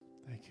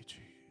Thank you,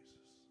 Jesus.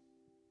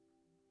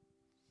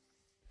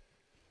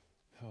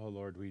 Oh,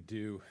 Lord, we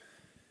do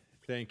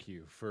thank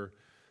you for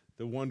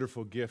the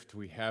wonderful gift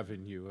we have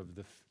in you of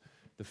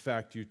the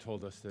fact you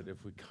told us that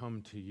if we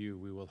come to you,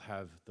 we will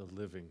have the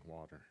living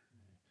water.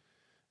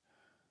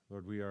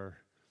 Lord, we are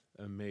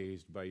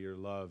amazed by your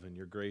love and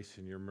your grace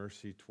and your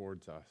mercy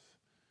towards us.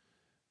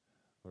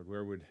 Lord,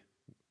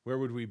 where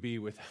would we be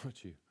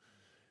without you?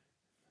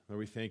 Lord,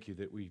 we thank you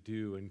that we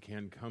do and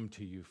can come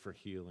to you for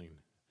healing,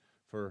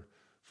 for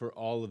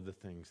all of the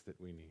things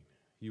that we need.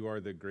 You are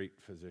the great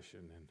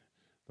physician, and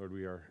Lord,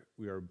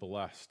 we are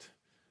blessed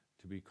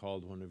to be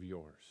called one of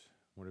yours,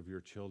 one of your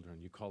children.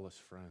 You call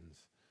us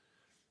friends.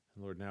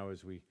 And Lord, now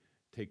as we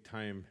take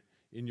time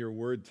in your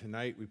word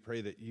tonight, we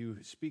pray that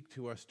you speak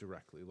to us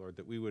directly, Lord,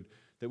 that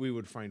we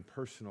would find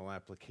personal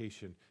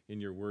application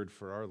in your word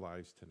for our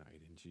lives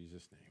tonight. In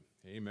Jesus'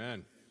 name,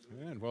 amen.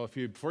 Amen. Well,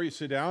 before you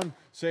sit down,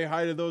 say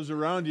hi to those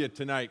around you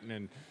tonight.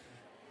 And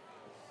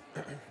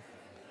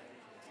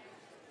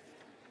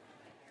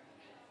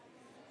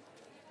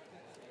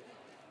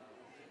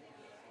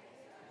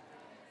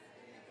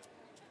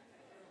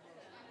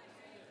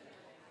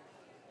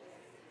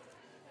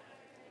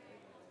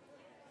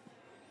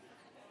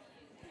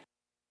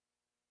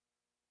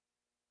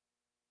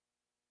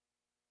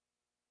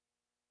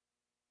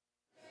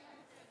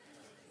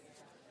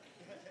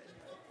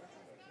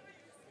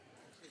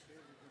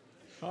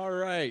all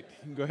right,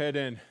 you can go ahead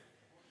and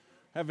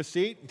have a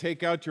seat and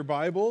take out your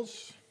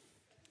Bibles.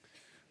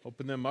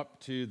 Open them up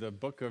to the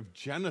book of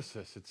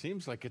Genesis. It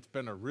seems like it's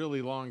been a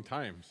really long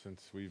time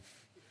since we've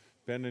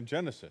been in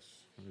Genesis.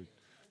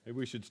 Maybe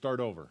we should start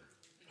over.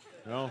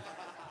 No?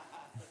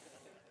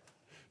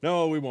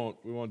 No, we won't.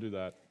 We won't do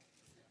that.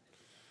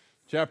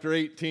 Chapter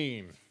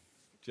 18.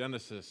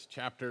 Genesis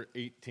chapter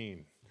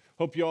 18.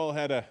 Hope you all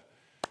had a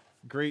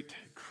great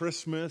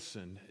Christmas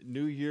and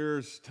New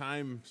Year's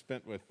time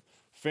spent with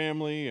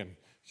family, and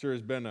sure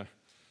has been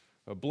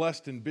a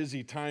blessed and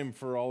busy time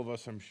for all of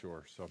us, I'm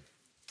sure. So,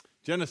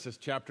 Genesis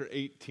chapter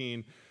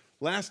 18.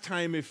 Last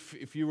time,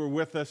 if you were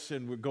with us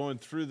and we're going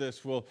through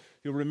this, you'll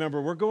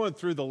remember we're going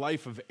through the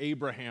life of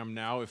Abraham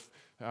now. If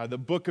the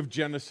book of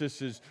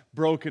Genesis is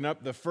broken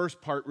up, the first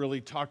part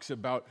really talks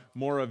about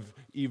more of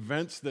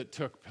events that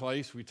took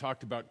place. We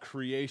talked about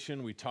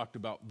creation, we talked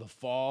about the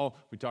fall,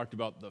 we talked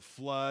about the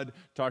flood,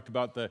 talked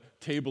about the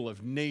table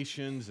of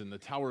nations and the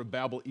Tower of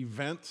Babel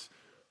events.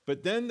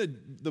 But then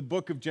the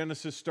book of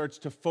Genesis starts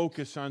to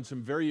focus on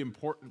some very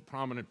important,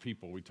 prominent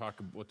people. We'll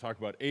talk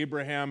about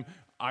Abraham,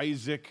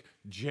 Isaac,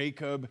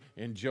 Jacob,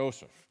 and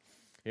Joseph.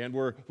 And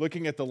we're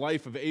looking at the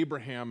life of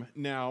Abraham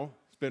now.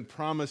 He's been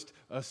promised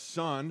a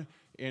son.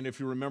 And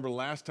if you remember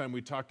last time,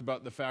 we talked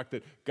about the fact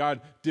that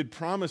God did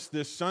promise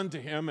this son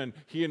to him, and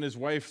he and his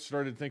wife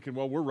started thinking,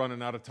 well, we're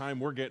running out of time.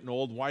 We're getting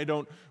old. Why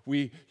don't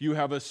you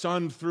have a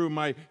son through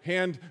my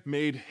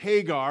handmaid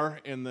Hagar,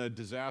 and the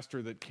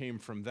disaster that came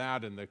from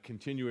that and the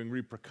continuing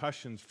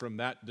repercussions from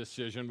that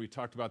decision. We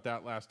talked about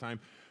that last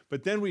time.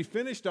 But then we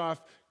finished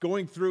off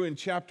going through in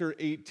chapter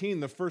 18,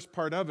 the first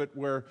part of it,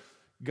 where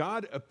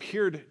God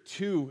appeared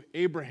to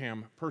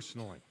Abraham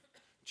personally.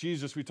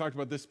 Jesus, we talked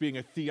about this being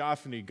a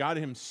theophany, God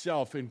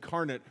himself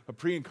incarnate, a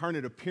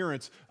pre-incarnate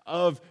appearance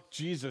of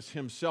Jesus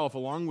himself,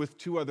 along with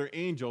two other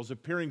angels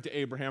appearing to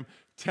Abraham,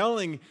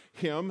 telling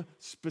him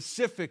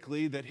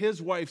specifically that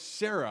his wife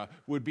Sarah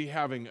would be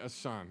having a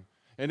son,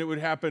 and it would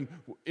happen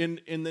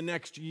in the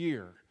next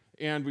year.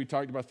 And we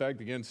talked about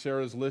that. Again,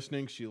 Sarah's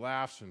listening. She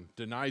laughs and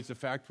denies the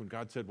fact when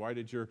God said, why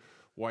did your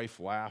wife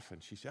laugh?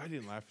 And she said, I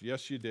didn't laugh.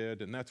 Yes, you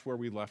did. And that's where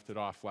we left it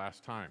off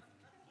last time.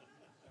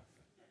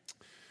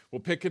 We'll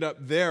pick it up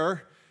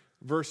there,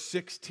 verse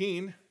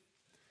 16.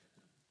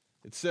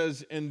 It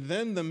says, and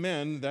then the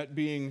men, that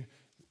being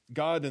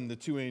God and the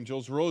two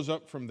angels, rose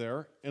up from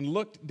there and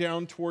looked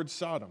down towards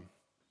Sodom.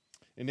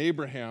 And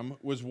Abraham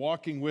was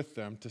walking with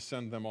them to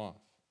send them off.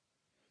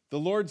 The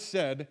Lord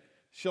said,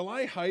 shall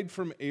I hide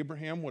from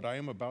Abraham what I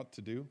am about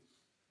to do?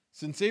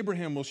 Since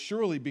Abraham will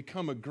surely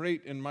become a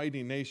great and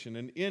mighty nation,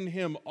 and in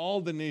him all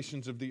the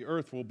nations of the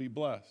earth will be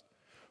blessed.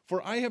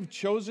 For I have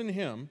chosen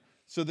him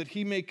so that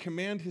he may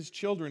command his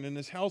children and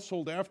his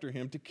household after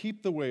him to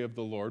keep the way of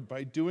the Lord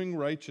by doing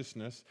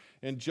righteousness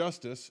and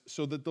justice,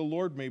 so that the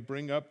Lord may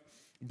bring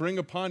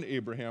upon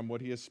Abraham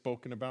what he has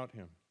spoken about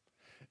him.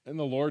 And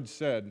the Lord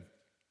said,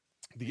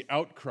 the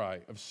outcry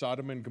of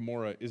Sodom and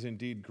Gomorrah is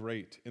indeed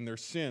great, and their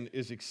sin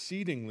is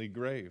exceedingly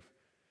grave.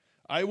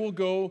 I will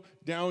go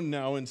down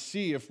now and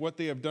see if what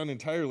they have done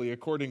entirely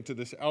according to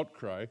this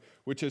outcry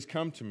which has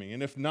come to me,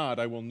 and if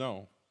not, I will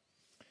know.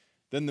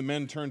 Then the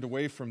men turned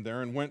away from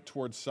there and went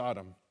towards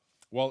Sodom,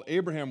 while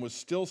Abraham was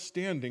still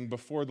standing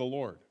before the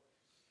Lord.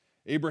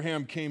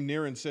 Abraham came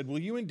near and said, will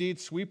you indeed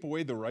sweep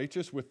away the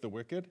righteous with the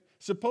wicked?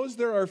 Suppose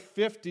there are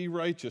 50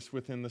 righteous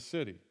within the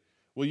city.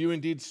 Will you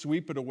indeed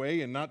sweep it away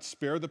and not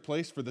spare the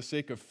place for the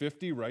sake of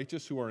 50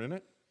 righteous who are in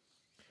it?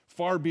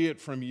 Far be it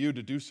from you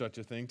to do such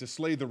a thing, to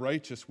slay the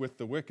righteous with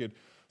the wicked,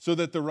 so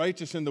that the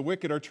righteous and the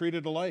wicked are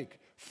treated alike.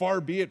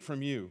 Far be it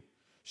from you.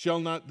 Shall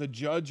not the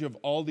judge of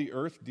all the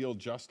earth deal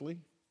justly?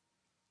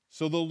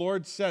 So the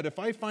Lord said, if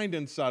I find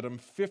in Sodom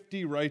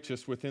 50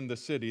 righteous within the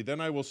city, then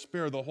I will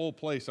spare the whole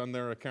place on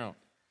their account.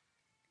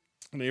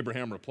 And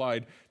Abraham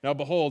replied, now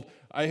behold,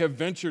 I have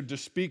ventured to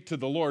speak to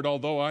the Lord,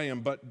 although I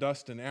am but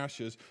dust and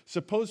ashes.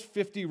 Suppose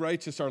 50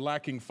 righteous are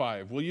lacking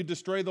 5. Will you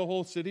destroy the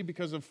whole city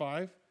because of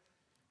 5?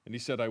 And he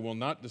said, I will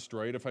not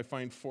destroy it if I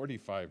find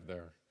 45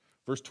 there.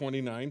 Verse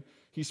 29,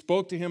 he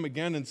spoke to him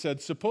again and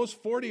said, suppose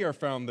 40 are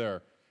found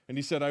there. And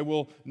he said, I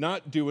will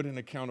not do it on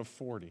account of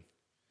 40.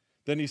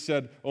 Then he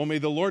said, oh, may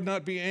the Lord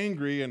not be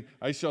angry, and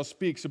I shall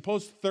speak.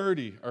 Suppose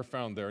 30 are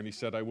found there. And he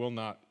said, I will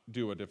not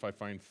do it if I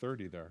find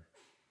 30 there.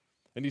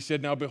 And he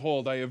said, now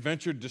behold, I have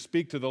ventured to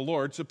speak to the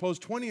Lord. Suppose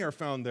 20 are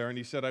found there. And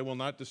he said, I will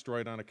not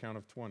destroy it on account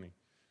of 20.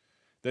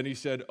 Then he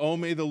said, oh,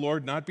 may the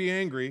Lord not be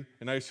angry,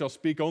 and I shall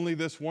speak only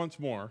this once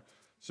more.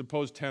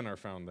 Suppose 10 are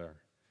found there.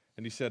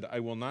 And he said,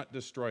 I will not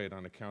destroy it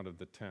on account of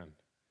the 10.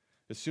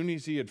 As soon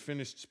as he had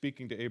finished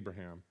speaking to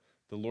Abraham,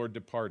 the Lord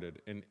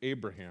departed, and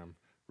Abraham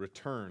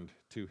returned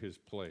to his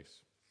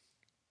place.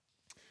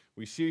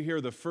 We see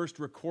here the first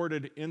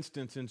recorded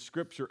instance in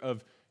Scripture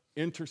of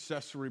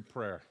intercessory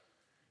prayer.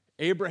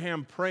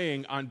 Abraham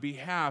praying on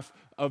behalf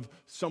of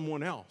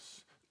someone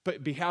else,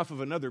 but behalf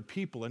of another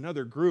people,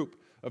 another group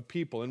of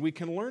people. And we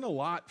can learn a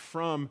lot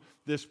from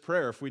this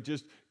prayer if we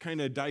just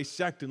kind of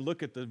dissect and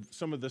look at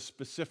some of the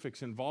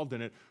specifics involved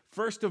in it.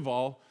 First of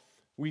all,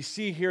 we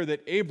see here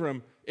that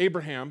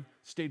Abraham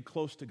stayed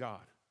close to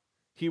God.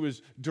 He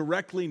was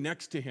directly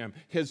next to him.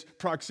 His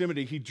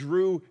proximity, he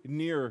drew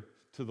near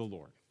to the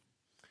Lord.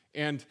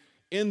 And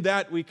in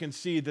that, we can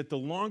see that the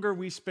longer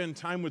we spend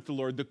time with the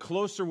Lord, the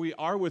closer we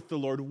are with the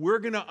Lord, we're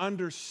going to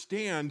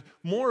understand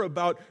more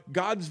about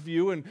God's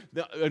view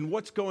and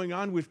what's going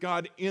on with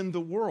God in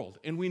the world.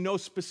 And we know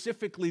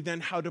specifically then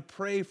how to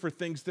pray for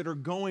things that are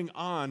going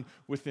on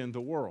within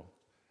the world.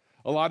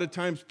 A lot of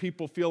times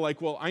people feel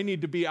like, well, I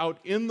need to be out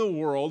in the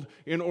world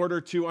in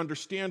order to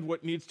understand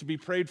what needs to be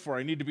prayed for.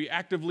 I need to be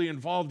actively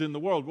involved in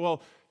the world.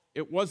 Well,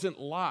 it wasn't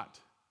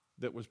Lot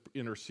that was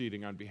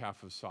interceding on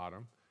behalf of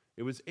Sodom.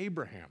 It was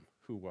Abraham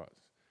who was.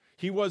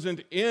 He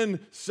wasn't in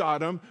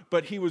Sodom,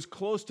 but he was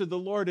close to the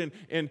Lord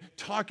and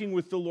talking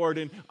with the Lord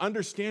and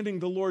understanding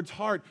the Lord's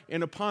heart.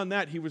 And upon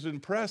that, he was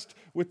impressed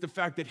with the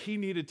fact that he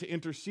needed to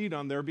intercede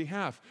on their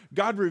behalf.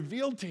 God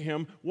revealed to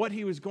him what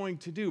he was going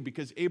to do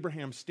because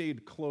Abraham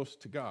stayed close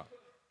to God.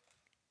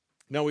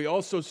 Now, we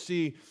also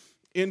see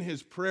in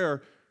his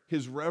prayer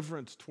his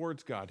reverence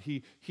towards God.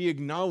 He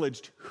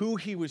acknowledged who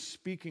he was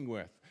speaking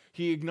with.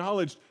 He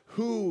acknowledged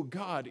who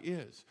God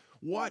is,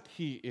 what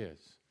he is.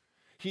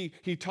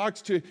 He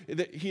talks to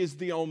that he is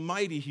the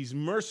Almighty, he's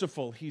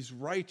merciful, he's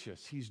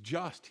righteous, he's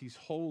just, he's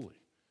holy.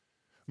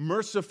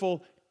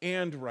 Merciful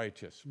and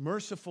righteous,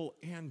 merciful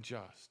and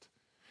just.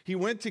 He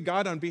went to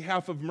God on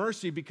behalf of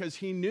mercy because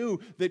he knew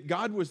that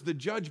God was the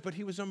judge, but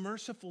he was a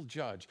merciful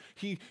judge.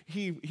 He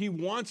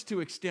wants to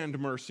extend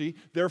mercy,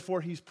 therefore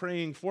he's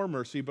praying for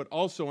mercy, but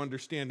also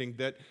understanding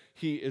that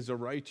he is a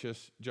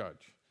righteous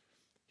judge.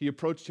 He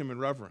approached him in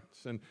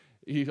reverence, and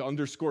he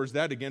underscores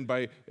that again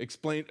by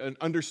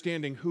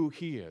understanding who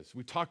he is.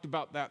 We talked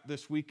about that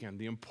this weekend,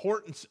 the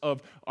importance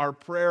of our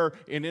prayer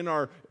and in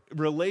our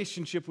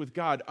relationship with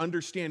God,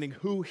 understanding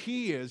who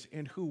he is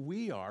and who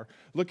we are.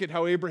 Look at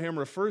how Abraham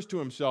refers to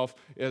himself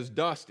as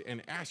dust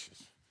and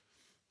ashes.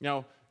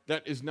 Now,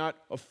 that is not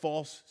a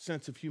false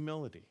sense of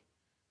humility.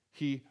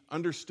 He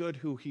understood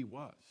who he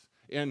was.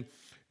 And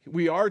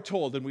we are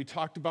told, and we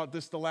talked about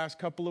this the last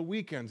couple of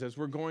weekends as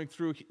we're going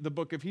through the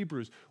book of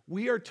Hebrews,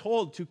 we are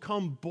told to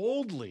come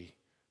boldly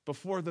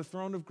before the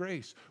throne of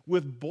grace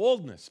with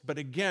boldness, but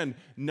again,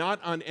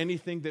 not on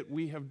anything that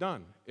we have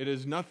done.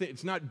 It's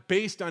not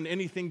based on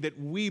anything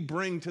that we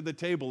bring to the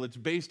table. It's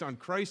based on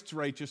Christ's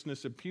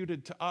righteousness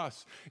imputed to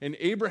us. And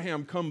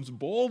Abraham comes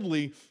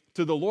boldly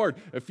to the Lord.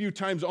 A few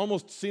times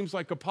almost seems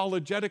like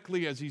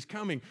apologetically as he's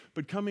coming,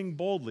 but coming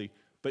boldly,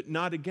 but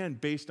not again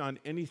based on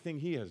anything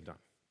he has done.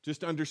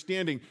 Just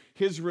understanding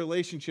his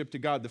relationship to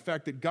God, the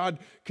fact that God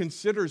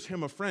considers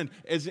him a friend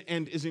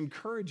and is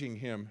encouraging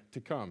him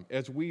to come,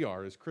 as we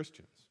are as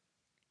Christians.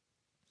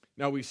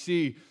 Now we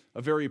see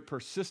a very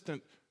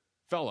persistent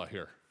fella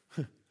here,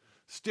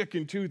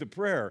 sticking to the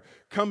prayer,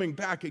 coming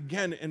back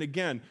again and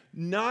again.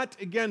 Not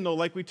again, though,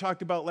 like we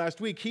talked about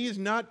last week, he is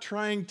not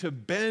trying to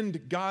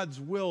bend God's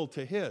will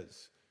to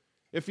his.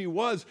 If he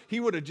was, he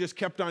would have just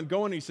kept on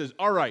going. He says,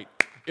 all right,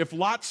 if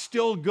Lot's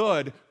still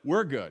good,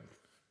 we're good.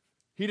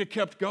 He'd have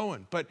kept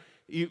going. But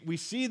we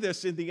see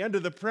this in the end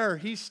of the prayer.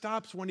 He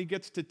stops when he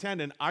gets to 10.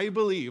 And I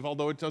believe,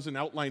 although it doesn't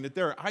outline it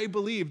there, I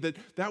believe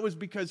that was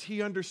because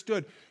he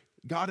understood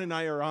God and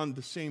I are on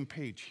the same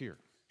page here.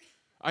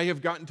 I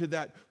have gotten to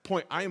that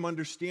point. I am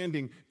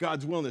understanding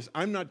God's willness.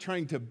 I'm not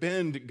trying to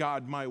bend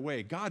God my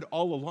way. God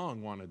all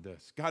along wanted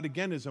this. God,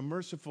 again, is a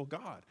merciful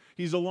God.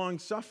 He's a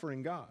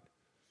long-suffering God.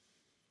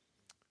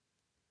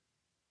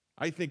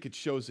 I think it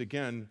shows,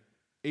 again,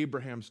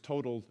 Abraham's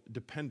total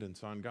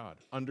dependence on God,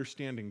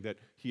 understanding that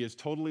he is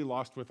totally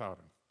lost without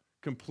him,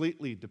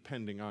 completely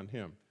depending on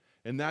him.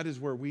 And that is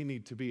where we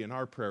need to be in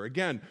our prayer.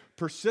 Again,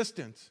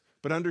 persistence,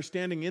 but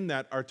understanding in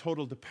that our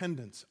total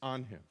dependence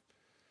on him.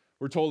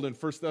 We're told in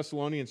 1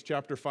 Thessalonians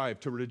chapter 5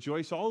 to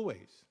rejoice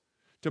always,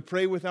 to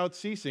pray without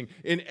ceasing.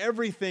 In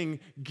everything,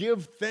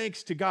 give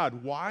thanks to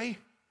God. Why?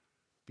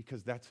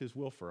 Because that's his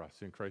will for us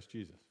in Christ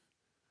Jesus.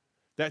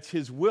 That's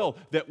his will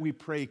that we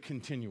pray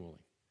continually.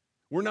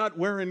 We're not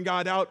wearing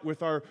God out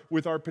with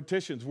our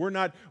petitions. We're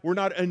not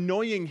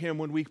annoying him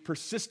when we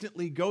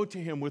persistently go to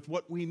him with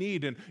what we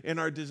need and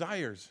our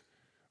desires.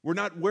 We're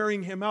not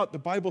wearing him out. The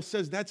Bible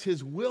says that's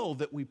his will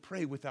that we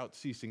pray without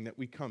ceasing, that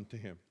we come to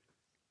him.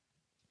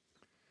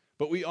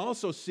 But we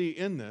also see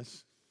in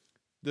this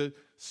the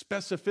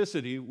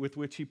specificity with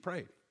which he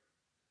prayed.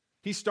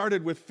 He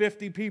started with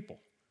 50 people,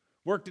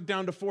 worked it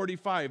down to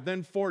 45,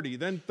 then 40,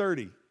 then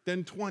 30,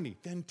 then 20,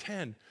 then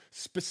 10,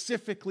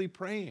 specifically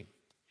praying.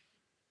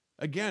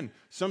 Again,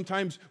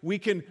 sometimes we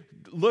can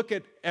look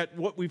at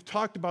what we've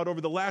talked about over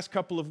the last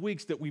couple of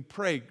weeks, that we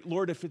pray,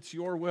 Lord, if it's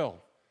your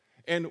will.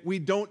 And we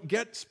don't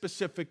get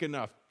specific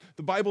enough.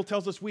 The Bible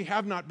tells us we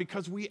have not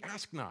because we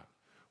ask not.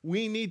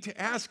 We need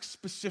to ask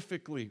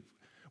specifically.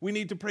 We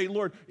need to pray,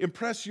 Lord,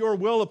 impress your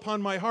will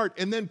upon my heart,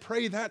 and then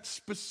pray that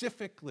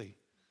specifically.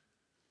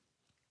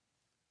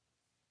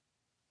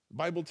 The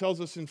Bible tells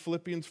us in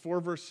Philippians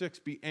 4, verse 6,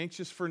 be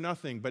anxious for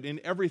nothing, but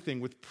in everything,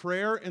 with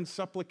prayer and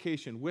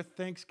supplication, with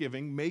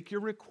thanksgiving, make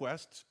your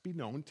requests be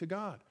known to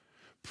God.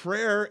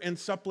 Prayer and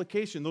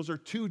supplication, those are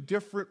two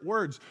different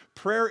words.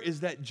 Prayer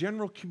is that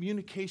general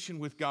communication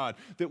with God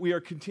that we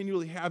are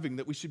continually having,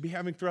 that we should be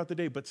having throughout the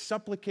day. But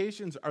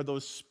supplications are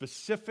those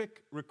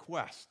specific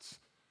requests.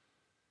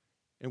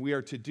 And we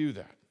are to do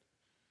that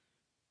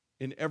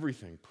in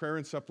everything, prayer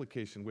and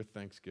supplication with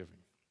thanksgiving.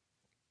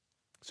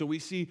 So we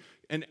see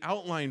an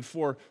outline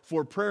for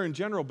prayer in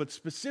general, but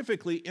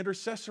specifically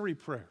intercessory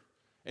prayer.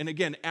 And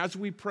again, as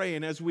we pray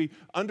and as we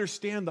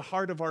understand the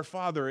heart of our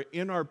Father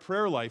in our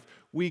prayer life,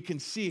 we can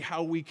see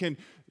how we can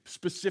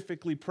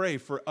specifically pray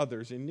for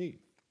others in need.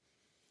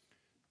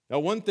 Now,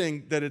 one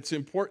thing that it's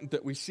important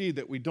that we see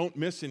that we don't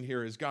miss in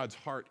here is God's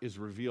heart is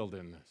revealed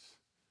in this.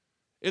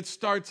 It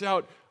starts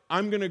out,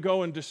 I'm going to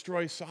go and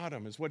destroy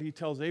Sodom, is what he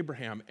tells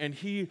Abraham. And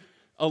he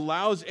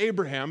allows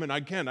Abraham, and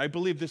again, I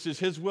believe this is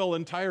his will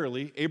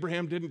entirely.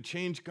 Abraham didn't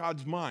change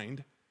God's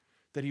mind,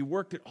 that he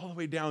worked it all the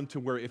way down to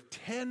where if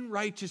 10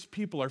 righteous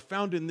people are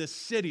found in this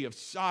city of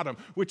Sodom,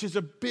 which is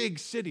a big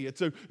city,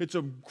 it's a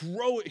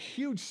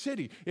huge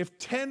city. If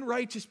 10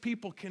 righteous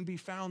people can be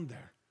found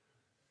there,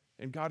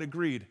 and God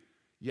agreed,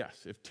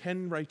 yes, if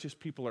 10 righteous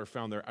people are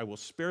found there, I will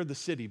spare the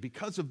city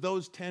because of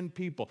those 10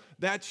 people.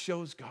 That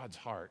shows God's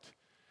heart.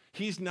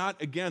 He's not,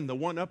 again, the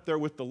one up there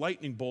with the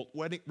lightning bolt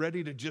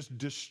ready to just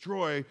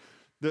destroy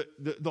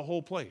the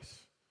whole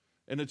place.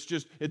 And it's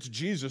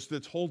Jesus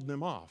that's holding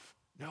them off.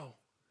 No.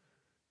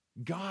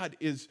 God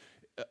is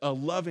a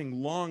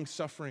loving,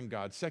 long-suffering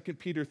God. 2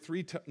 Peter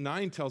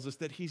 3:9 tells us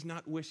that he's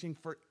not wishing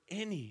for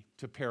any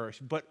to perish,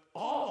 but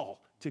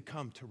all to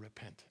come to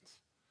repentance.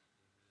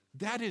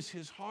 That is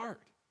his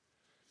heart.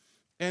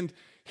 And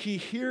he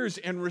hears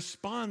and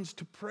responds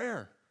to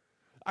prayer.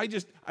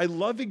 I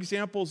love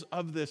examples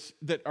of this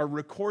that are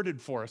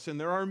recorded for us, and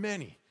there are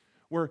many,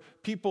 where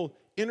people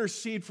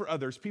intercede for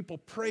others. People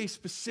pray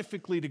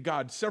specifically to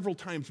God. Several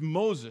times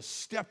Moses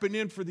stepping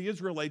in for the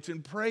Israelites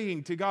and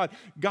praying to God.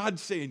 God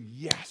saying,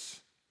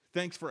 yes,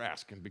 thanks for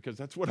asking, because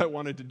that's what I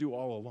wanted to do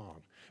all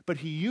along. But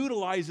he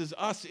utilizes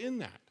us in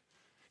that.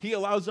 He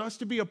allows us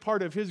to be a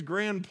part of his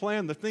grand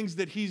plan, the things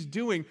that he's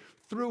doing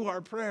through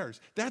our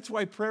prayers. That's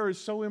why prayer is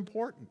so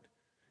important.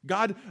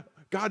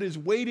 God is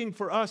waiting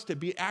for us to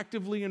be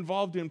actively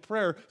involved in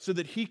prayer so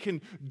that he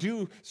can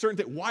do certain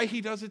things. Why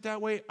he does it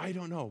that way, I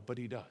don't know, but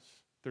he does.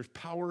 There's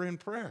power in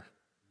prayer.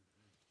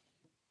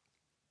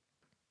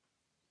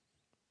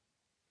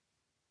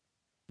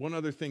 One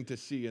other thing to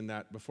see in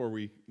that before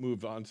we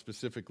move on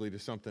specifically to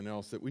something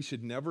else, that we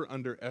should never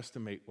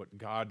underestimate what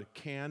God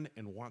can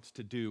and wants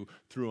to do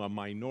through a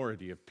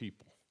minority of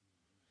people.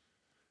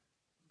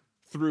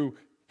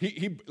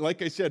 He,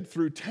 like I said,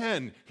 through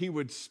 10, he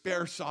would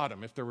spare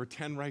Sodom if there were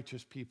 10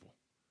 righteous people.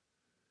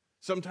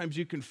 Sometimes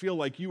you can feel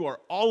like you are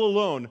all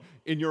alone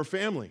in your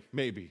family,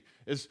 maybe,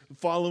 as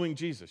following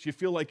Jesus. You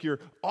feel like you're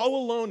all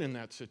alone in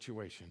that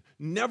situation.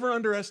 Never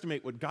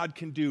underestimate what God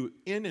can do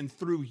in and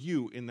through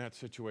you in that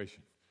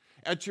situation.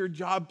 At your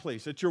job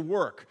place, at your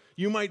work,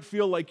 you might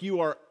feel like you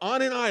are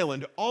on an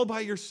island all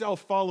by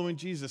yourself following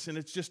Jesus, and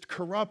it's just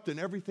corrupt and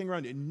everything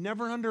around you.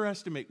 Never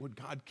underestimate what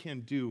God can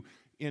do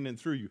in and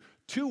through you.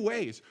 Two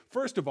ways.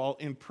 First of all,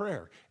 in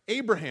prayer.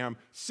 Abraham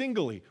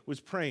singly was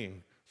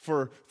praying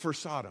for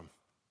Sodom.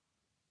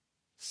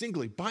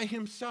 Singly, by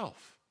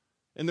himself.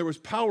 And there was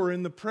power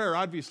in the prayer,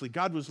 obviously.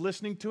 God was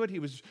listening to it.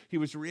 He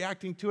was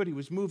reacting to it. He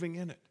was moving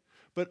in it.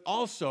 But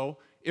also,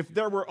 if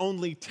there were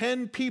only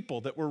 10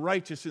 people that were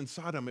righteous in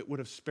Sodom, it would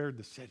have spared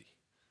the city.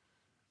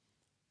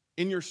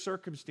 In your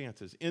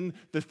circumstances, in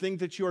the thing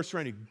that you are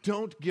surrounding,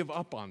 don't give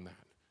up on that.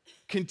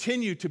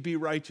 Continue to be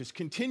righteous.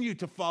 Continue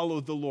to follow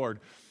the Lord.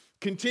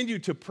 Continue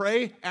to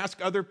pray.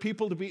 Ask other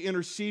people to be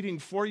interceding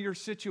for your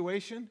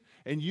situation,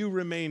 and you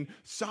remain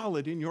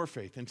solid in your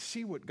faith and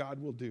see what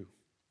God will do.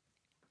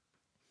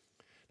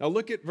 Now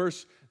look at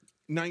verse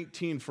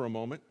 19 for a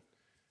moment.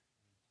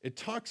 it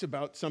talks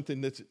about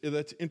something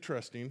that's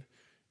interesting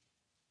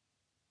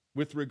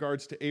with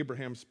regards to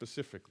Abraham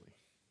specifically.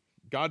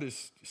 God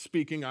is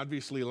speaking,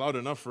 obviously loud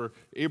enough for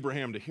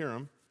Abraham to hear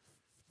him.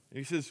 And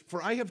he says,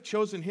 "For I have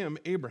chosen him,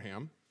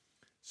 Abraham,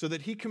 so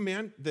that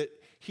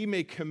he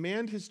may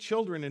command his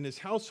children and his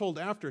household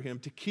after him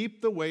to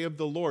keep the way of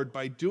the Lord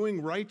by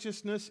doing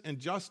righteousness and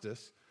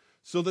justice,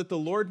 so that the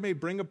Lord may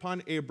bring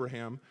upon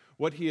Abraham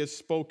what he has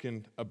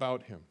spoken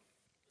about him."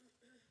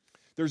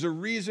 There's a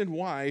reason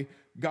why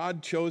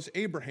God chose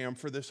Abraham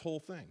for this whole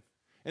thing.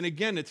 And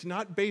again, it's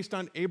not based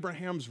on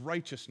Abraham's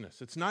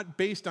righteousness. It's not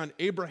based on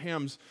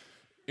Abraham's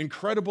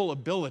incredible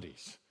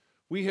abilities.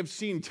 We have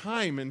seen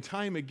time and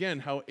time again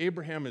how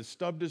Abraham has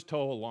stubbed his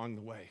toe along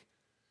the way.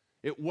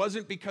 It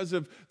wasn't because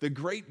of the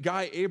great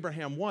guy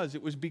Abraham was.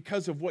 It was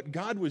because of what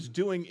God was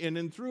doing in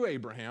and through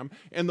Abraham.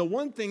 And the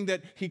one thing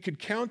that he could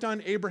count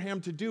on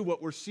Abraham to do,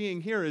 what we're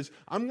seeing here, is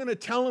I'm going to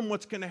tell him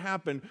what's going to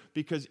happen,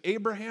 because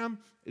Abraham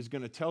is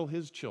going to tell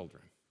his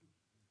children.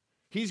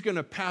 He's going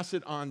to pass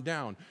it on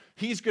down.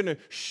 He's going to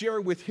share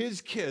with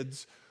his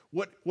kids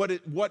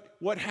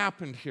what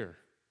happened here.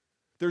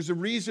 There's a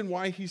reason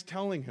why he's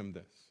telling him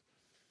this.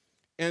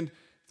 And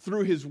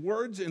through his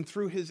words and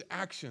through his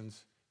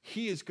actions,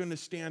 he is going to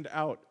stand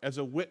out as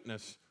a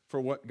witness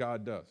for what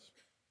God does.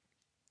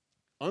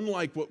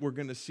 Unlike what we're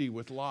going to see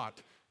with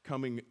Lot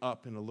coming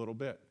up in a little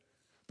bit.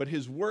 But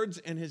his words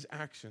and his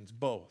actions,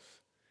 both.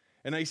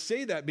 And I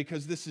say that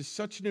because this is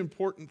such an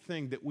important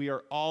thing that we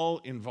are all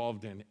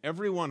involved in,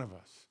 every one of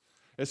us,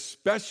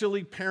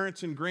 especially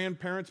parents and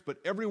grandparents, but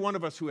every one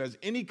of us who has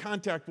any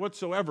contact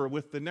whatsoever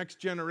with the next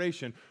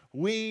generation.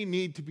 We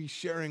need to be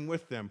sharing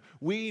with them.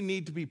 We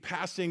need to be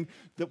passing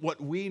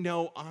what we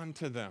know on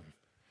to them.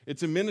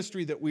 It's a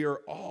ministry that we are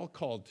all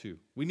called to.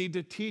 We need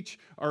to teach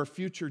our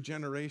future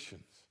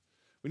generations.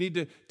 We need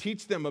to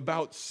teach them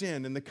about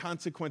sin and the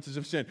consequences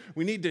of sin.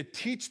 We need to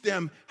teach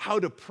them how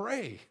to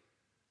pray.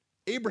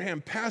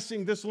 Abraham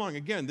passing this along.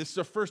 Again, this is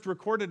a first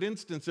recorded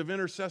instance of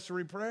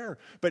intercessory prayer,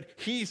 but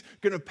he's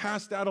going to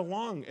pass that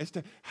along as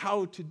to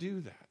how to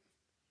do that.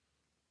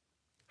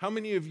 How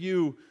many of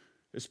you,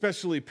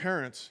 especially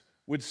parents,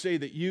 would say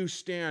that you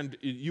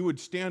would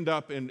stand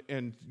up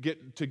and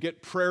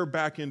get prayer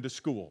back into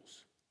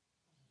schools?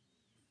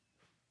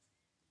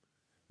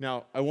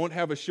 Now, I won't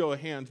have a show of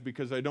hands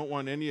because I don't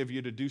want any of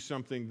you to do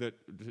something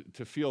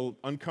to feel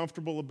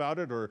uncomfortable about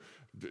it or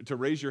to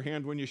raise your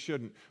hand when you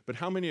shouldn't. But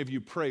how many of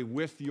you pray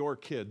with your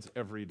kids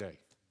every day?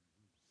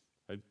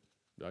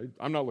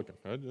 I'm not looking.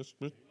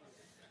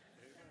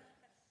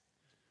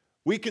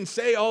 We can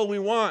say all we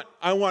want.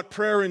 I want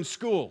prayer in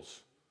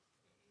schools.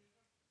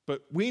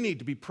 But we need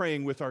to be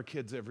praying with our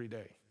kids every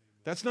day.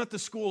 That's not the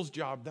school's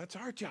job. That's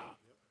our job.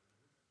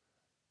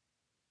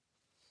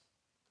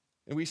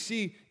 And we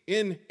see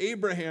in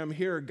Abraham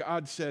here,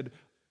 God said,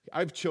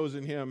 I've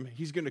chosen him.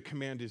 He's going to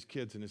command his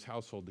kids and his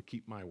household to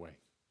keep my way.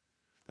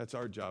 That's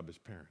our job as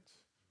parents.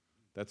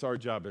 That's our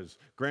job as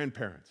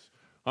grandparents.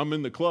 I'm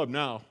in the club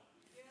now.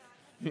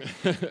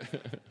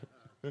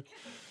 Yeah.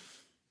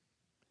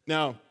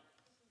 Now,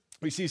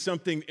 we see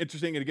something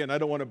interesting. And again, I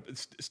don't want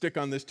to stick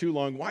on this too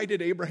long. Why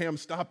did Abraham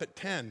stop at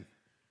 10?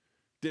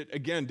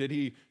 Did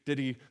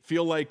he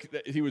feel like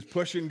that he was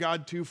pushing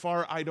God too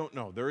far? I don't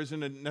know. There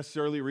isn't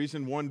necessarily a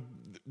reason. One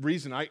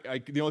reason,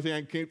 the only thing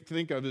I can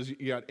think of is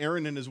you got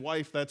Aaron and his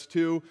wife, that's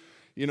two.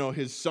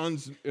 His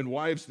sons and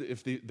wives,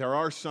 if there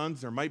are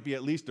sons,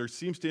 there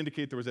seems to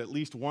indicate there was at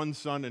least one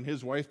son and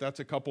his wife, that's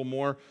a couple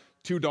more.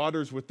 2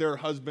 daughters with their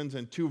husbands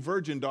and 2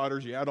 virgin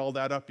daughters, you add all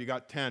that up, you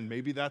got 10.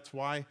 Maybe that's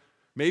why.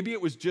 Maybe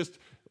it was just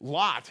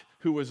Lot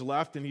who was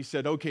left, and he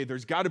said, okay,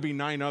 there's got to be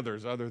 9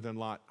 others other than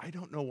Lot. I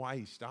don't know why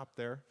he stopped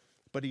there,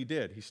 but he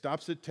did. He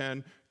stops at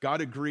 10. God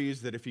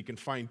agrees that if he can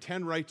find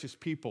 10 righteous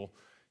people,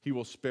 he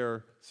will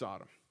spare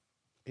Sodom.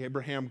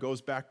 Abraham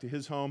goes back to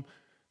his home.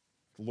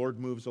 The Lord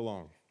moves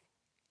along.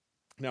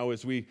 Now,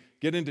 as we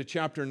get into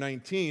chapter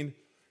 19,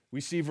 we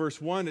see verse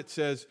 1, it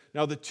says,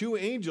 "Now the 2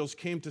 angels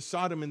came to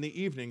Sodom in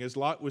the evening as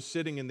Lot was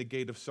sitting in the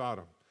gate of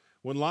Sodom.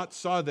 When Lot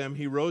saw them,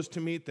 he rose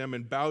to meet them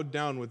and bowed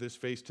down with his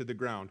face to the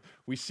ground."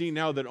 We see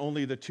now that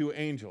only the 2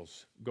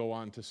 angels go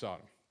on to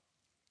Sodom.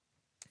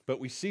 But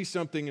we see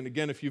something, and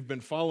again, if you've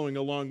been following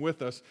along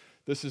with us,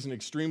 this is an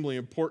extremely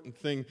important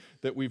thing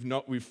that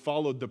we've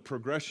followed the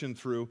progression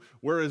through.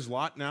 Where is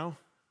Lot now?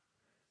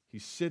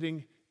 He's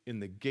sitting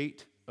in the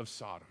gate of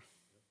Sodom.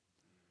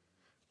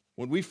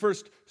 When we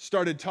first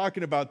started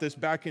talking about this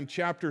back in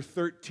chapter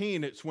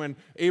 13, it's when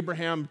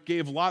Abraham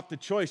gave Lot the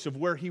choice of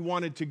where he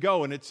wanted to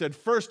go. And it said,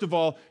 first of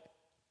all,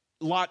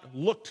 Lot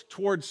looked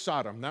towards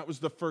Sodom. That was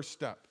the first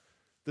step.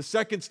 The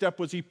second step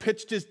was he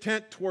pitched his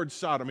tent towards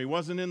Sodom. He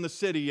wasn't in the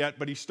city yet,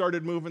 but he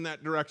started moving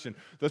that direction.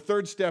 The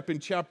third step in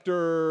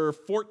chapter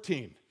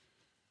 14,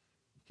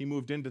 he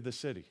moved into the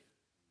city.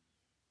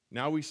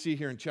 Now we see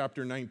here in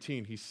chapter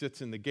 19, he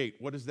sits in the gate.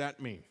 What does that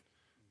mean?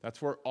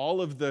 That's where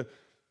all of the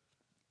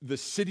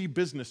city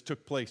business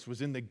took place,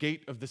 was in the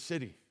gate of the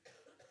city.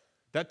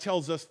 That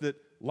tells us that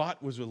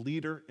Lot was a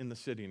leader in the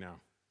city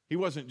now. He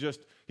wasn't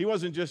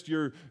just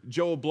your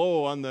Joe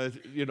Blow on the,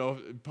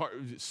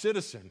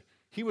 citizen.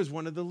 He was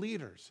one of the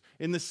leaders.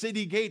 In the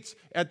city gates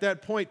at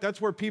that point, that's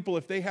where people,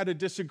 if they had a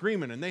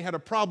disagreement and they had a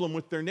problem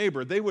with their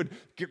neighbor, they would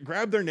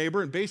grab their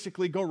neighbor and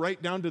basically go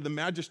right down to the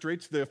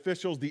magistrates, the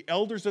officials, the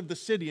elders of the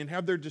city, and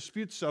have their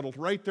disputes settled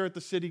right there at the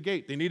city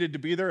gate. They needed to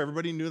be there.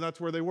 Everybody knew that's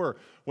where they were.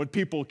 When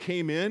people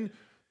came in,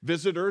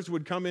 visitors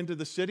would come into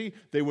the city.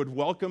 They would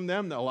welcome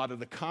them. A lot of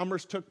the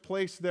commerce took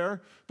place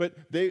there. But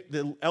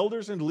the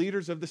elders and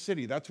leaders of the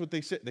city, that's what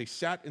they said. They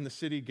sat in the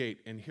city gate,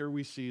 and here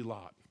we see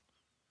Lot.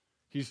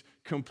 He's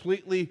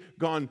completely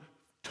gone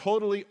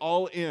totally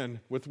all in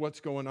with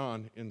what's going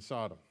on in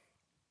Sodom.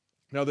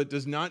 Now, that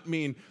does not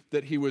mean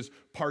that he was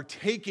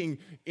partaking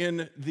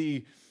in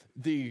the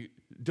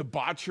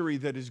debauchery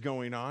that is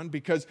going on,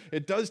 because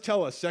it does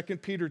tell us, 2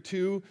 Peter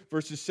 2,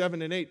 verses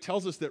 7 and 8,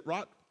 tells us that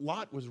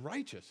Lot was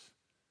righteous,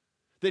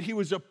 that he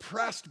was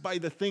oppressed by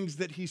the things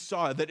that he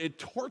saw, that it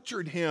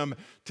tortured him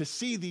to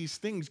see these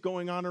things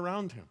going on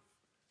around him.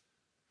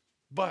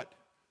 But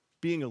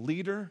being a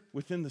leader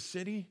within the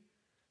city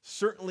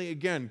certainly,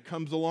 again,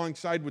 comes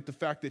alongside with the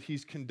fact that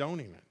he's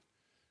condoning it,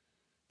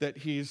 that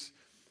he's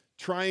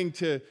trying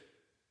to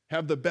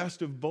have the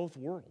best of both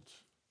worlds.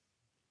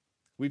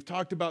 We've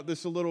talked about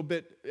this a little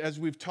bit as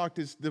we've talked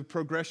as the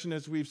progression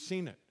as we've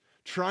seen it,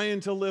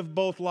 trying to live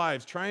both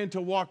lives, trying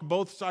to walk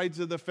both sides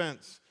of the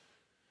fence.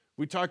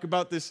 We talk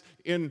about this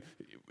in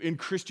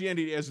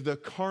Christianity as the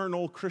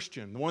carnal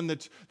Christian, the one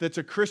that's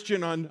a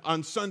Christian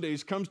on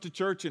Sundays, comes to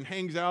church and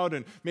hangs out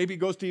and maybe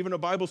goes to even a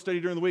Bible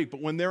study during the week.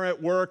 But when they're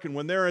at work and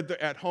when they're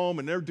at home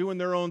and they're doing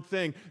their own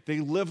thing, they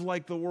live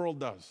like the world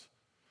does.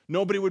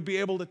 Nobody would be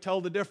able to tell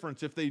the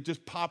difference if they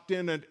just popped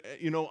in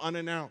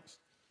unannounced.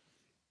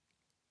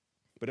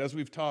 But as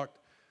we've talked,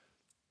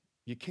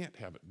 you can't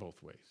have it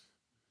both ways.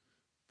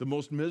 The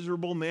most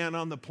miserable man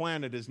on the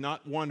planet is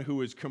not one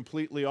who is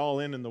completely all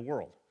in the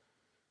world.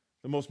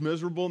 The most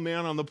miserable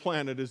man on the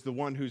planet is the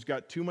one who's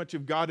got too much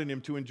of God in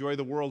him to enjoy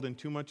the world and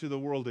too much of the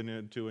world in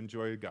him to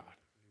enjoy God.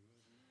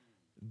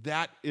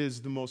 That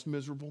is the most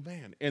miserable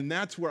man. And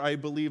that's where I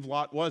believe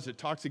Lot was. It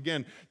talks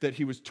again that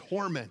he was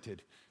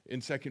tormented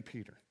in 2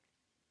 Peter.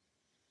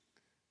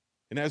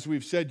 And as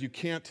we've said, you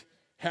can't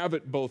have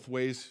it both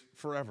ways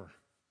forever.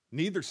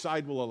 Neither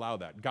side will allow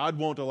that. God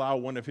won't allow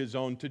one of his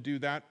own to do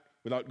that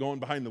without going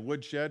behind the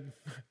woodshed.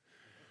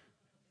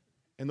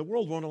 And the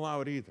world won't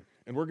allow it either.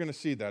 And we're going to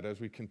see that as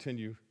we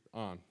continue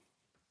on.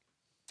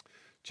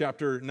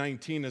 Chapter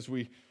 19, as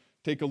we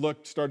take a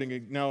look,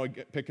 starting now,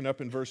 picking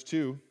up in verse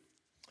 2.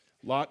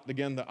 Lot,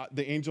 again,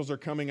 the angels are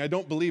coming. I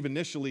don't believe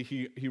initially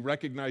he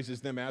recognizes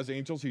them as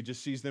angels. He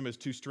just sees them as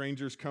two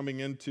strangers coming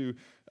into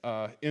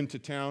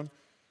town.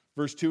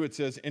 Verse 2, it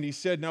says, "And he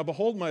said, 'Now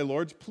behold, my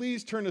lords,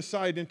 please turn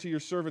aside into your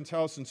servant's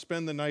house and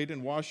spend the night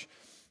and wash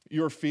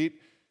your feet.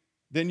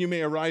 Then you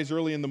may arise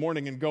early in the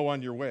morning and go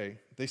on your way.'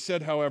 They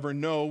said, however,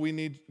 'No,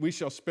 we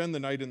shall spend the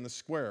night in the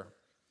square.'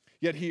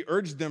 Yet he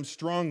urged them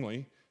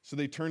strongly, so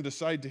they turned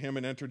aside to him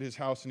and entered his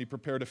house, and he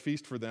prepared a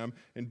feast for them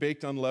and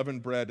baked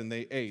unleavened bread, and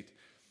they ate."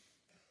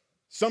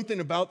 Something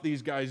about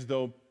these guys,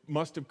 though,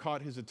 must have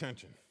caught his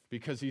attention,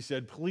 because he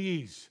said,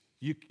 "Please,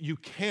 you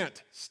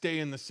can't stay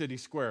in the city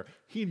square."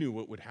 He knew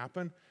what would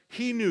happen.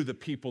 He knew the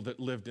people that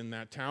lived in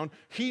that town.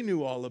 He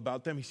knew all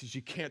about them. He says,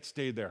 "You can't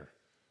stay there.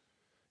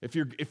 If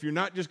you're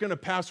not just going to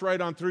pass right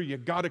on through, you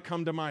got to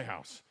come to my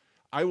house.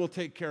 I will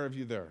take care of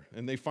you there."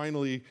 And they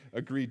finally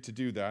agreed to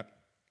do that.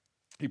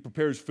 He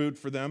prepares food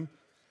for them,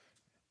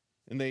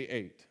 and they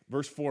ate.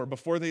 Verse 4,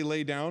 "Before they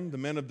lay down, the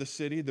men of the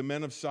city, the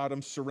men of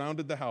Sodom,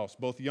 surrounded the house,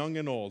 both young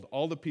and old,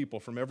 all the people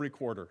from every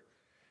quarter.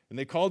 And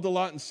they called to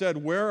Lot and said,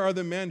 'Where are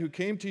the men who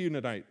came to you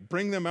tonight?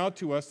 Bring them out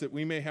to us that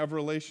we may have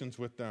relations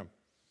with them.'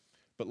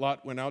 But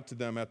Lot went out to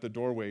them at the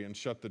doorway and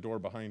shut the door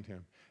behind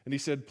him. And he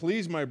said,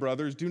 'Please, my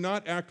brothers, do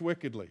not act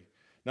wickedly.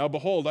 Now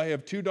behold, I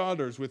have 2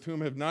 daughters with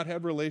whom have not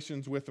had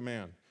relations with a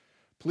man.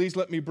 Please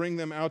let me bring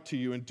them out to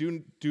you and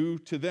do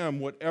to them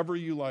whatever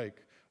you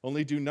like.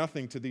 Only do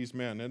nothing to these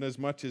men,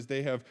 inasmuch as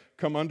they have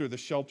come under the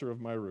shelter of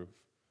my roof.'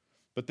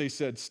 But they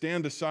said,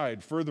 'Stand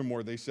aside.'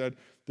 Furthermore, they said,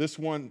 'This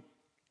one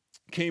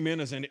came in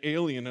as an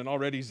alien and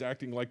already is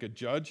acting like a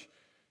judge.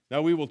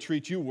 Now we will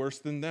treat you worse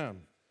than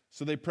them.'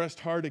 So they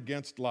pressed hard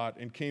against Lot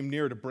and came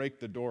near to break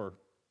the door.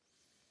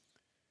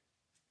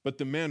 But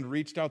the men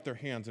reached out their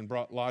hands and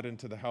brought Lot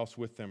into the house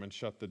with them and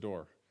shut the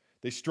door.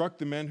 They struck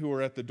the men who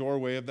were at the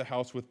doorway of the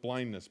house with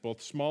blindness,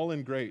 both small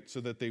and great,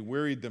 so that they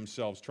wearied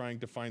themselves trying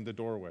to find the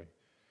doorway.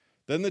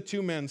 Then the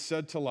 2 men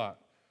said to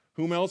Lot,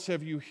 'Whom else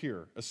have you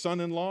here? A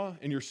son-in-law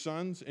and your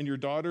sons and your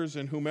daughters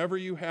and whomever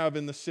you have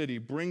in the city,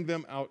 bring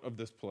them out of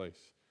this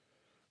place.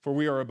 For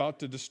we are about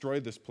to destroy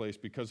this place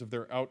because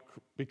their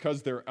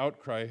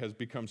outcry has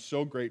become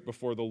so great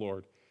before the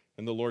Lord,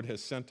 and the Lord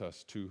has sent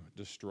us to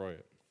destroy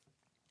it.'"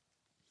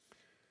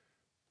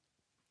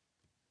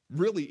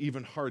 Really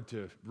even hard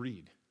to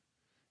read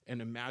and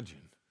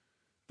imagine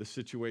the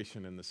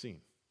situation and the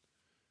scene.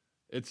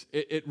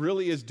 It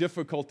really is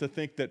difficult to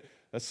think that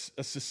a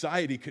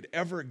society could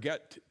ever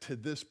get to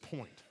this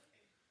point.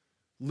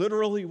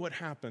 literally what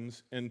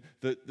happens, and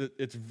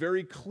it's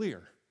very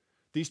clear.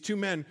 These two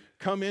men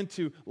come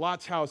into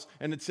Lot's house,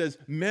 and it says,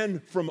 men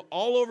from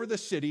all over the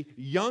city,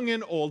 young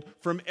and old,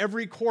 from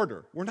every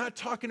quarter. We're not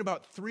talking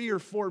about 3 or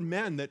 4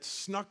 men that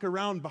snuck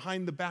around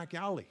behind the back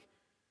alley.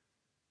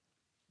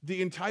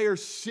 The entire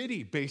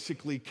city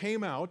basically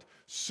came out,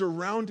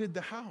 surrounded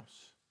the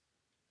house.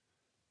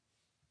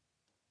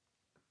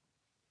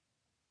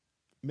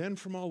 Men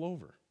from all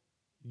over,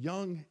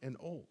 young and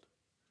old.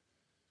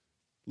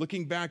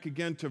 Looking back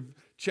again to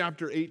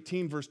chapter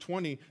 18, verse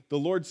 20, the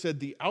Lord said,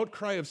 the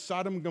outcry of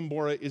Sodom and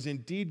Gomorrah is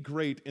indeed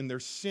great, and their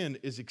sin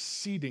is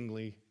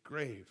exceedingly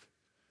grave.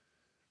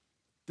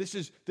 This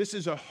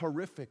is a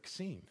horrific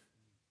scene.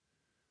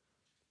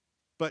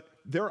 But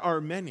there are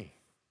many,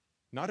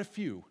 not a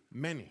few,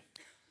 many,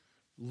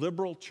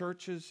 liberal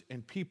churches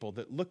and people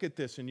that look at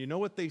this, and you know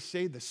what they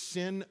say the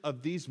sin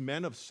of these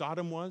men of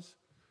Sodom was?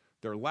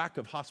 Their lack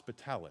of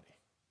hospitality.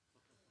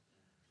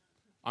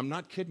 I'm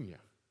not kidding you.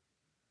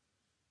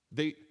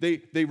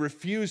 They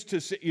refuse to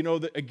say,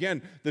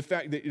 again, the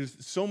fact that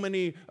so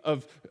many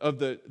of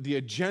the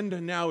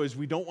agenda now is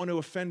we don't want to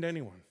offend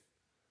anyone.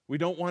 We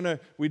don't want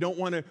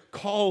to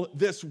call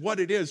this what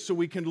it is, so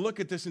we can look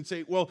at this and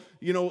say, well,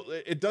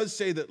 it does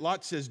say that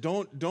Lot says,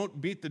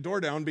 don't beat the door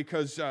down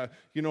because,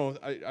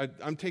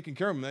 I'm taking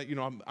care of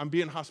them. I'm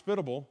being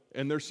hospitable.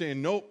 And they're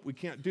saying, nope, we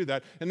can't do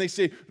that. And they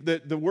say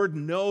that the word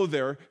no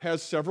there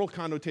has several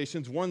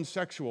connotations. One,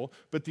 sexual,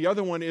 but the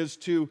other one is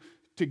to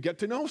get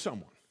to know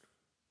someone.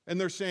 And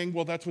they're saying,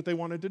 well, that's what they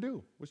wanted to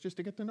do, was just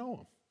to get to know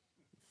him.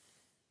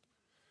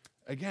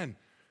 Again,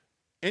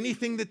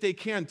 anything that they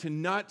can to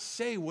not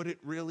say what it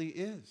really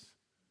is.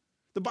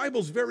 The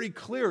Bible's very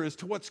clear as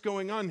to what's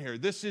going on here.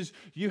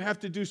 You have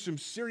to do some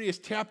serious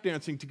tap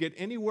dancing to get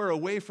anywhere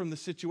away from the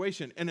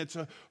situation, and it's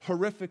a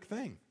horrific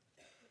thing.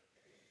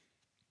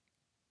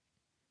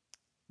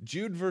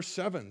 Jude verse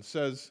 7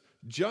 says,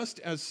 just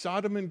as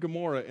Sodom and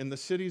Gomorrah and the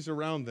cities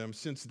around them,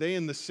 since they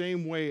in the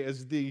same way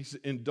as these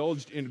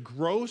indulged in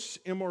gross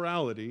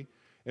immorality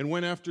and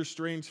went after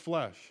strange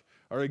flesh,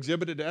 are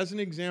exhibited as an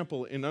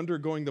example in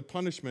undergoing the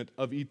punishment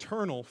of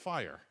eternal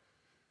fire.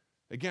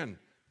 Again,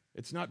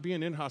 it's not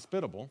being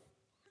inhospitable.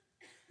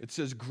 It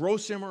says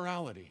gross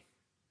immorality.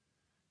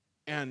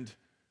 And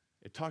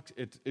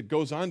it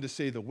goes on to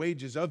say the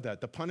wages of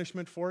that, the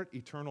punishment for it,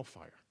 eternal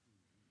fire.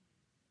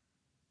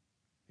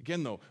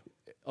 Again, though,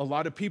 a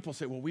lot of people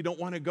say, well, we don't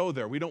want to go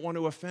there. We don't want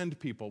to offend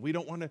people. We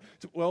don't want to.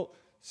 Well,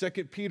 2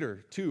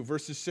 Peter 2,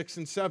 verses 6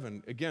 and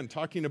 7, again,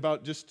 talking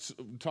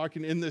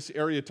in this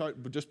area,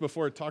 just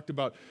before it talked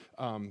about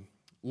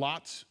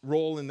Lot's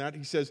role in that,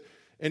 he says,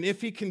 and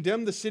if he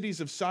condemned the cities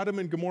of Sodom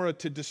and Gomorrah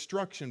to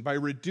destruction by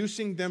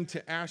reducing them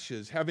to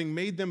ashes, having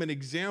made them an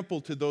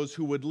example to those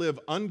who would live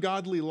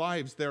ungodly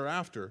lives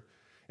thereafter,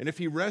 and if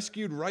he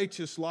rescued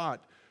righteous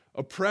Lot,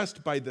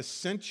 oppressed by the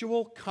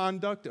sensual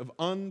conduct of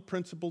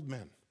unprincipled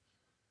men,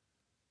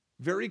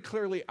 very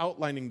clearly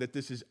outlining that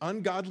this is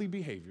ungodly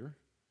behavior,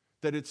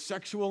 that it's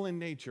sexual in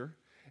nature,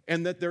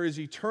 and that there is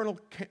eternal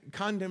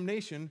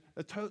condemnation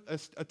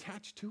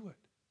attached to it.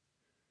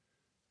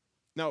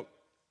 Now,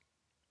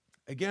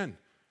 again,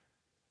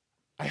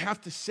 I have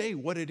to say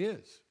what it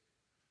is.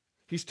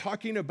 He's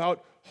talking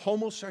about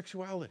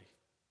homosexuality.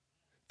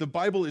 The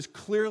Bible is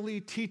clearly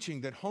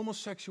teaching that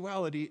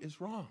homosexuality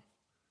is wrong.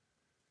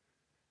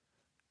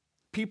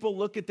 People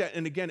look at that,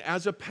 and again,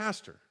 as a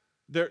pastor,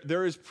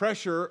 there is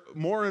pressure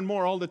more and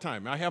more all the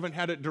time. I haven't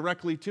had it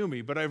directly to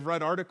me, but I've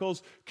read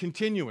articles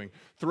continuing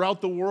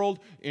throughout the world,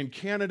 in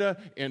Canada,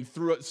 and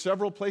through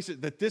several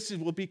places, that this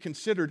will be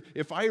considered,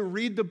 if I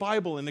read the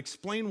Bible and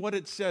explain what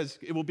it says,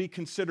 it will be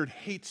considered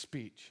hate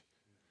speech.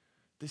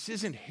 This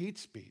isn't hate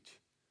speech.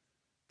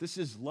 This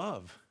is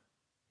love.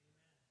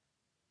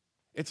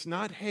 It's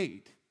not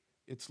hate,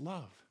 it's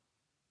love.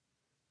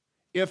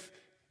 If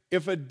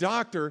a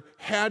doctor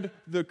had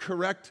the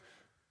correct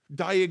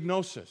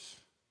diagnosis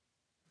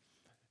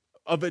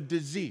of a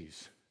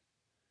disease,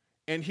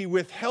 and he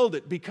withheld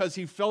it because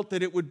he felt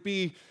that it would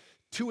be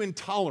too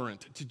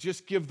intolerant to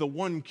just give the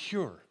one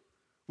cure,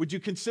 would you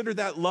consider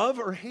that love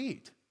or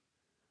hate?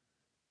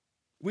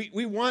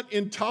 We want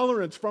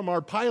intolerance from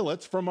our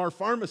pilots, from our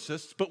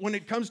pharmacists, but when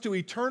it comes to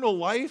eternal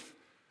life,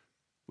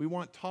 we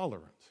want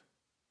tolerance.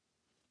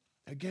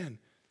 Again,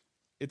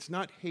 it's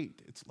not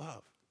hate, it's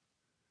love.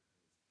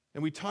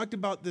 And we talked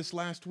about this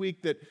last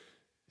week, that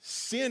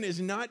sin is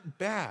not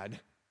bad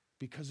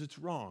because it's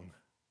wrong.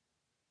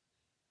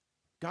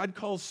 God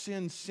calls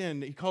sin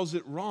sin. He calls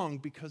it wrong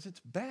because it's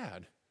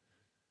bad.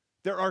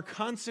 There are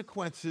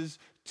consequences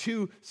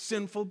to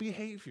sinful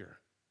behavior.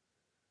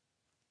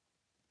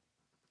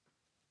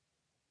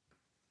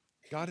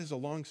 God is a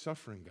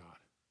long-suffering God.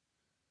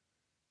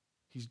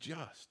 He's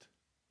just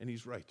and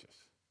he's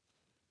righteous.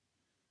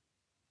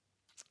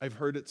 I've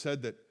heard it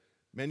said that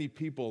many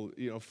people,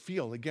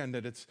 feel again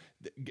that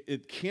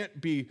it can't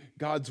be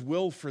God's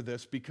will for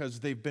this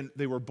because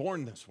they were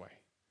born this way.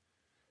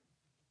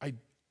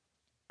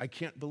 I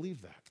can't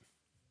believe that.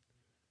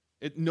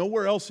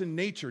 Nowhere else in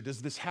nature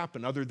does this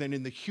happen other than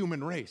in the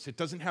human race. It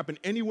doesn't happen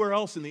anywhere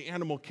else in the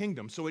animal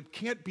kingdom, so it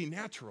can't be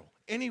natural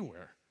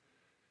anywhere.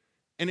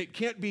 And it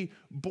can't be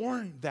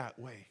born that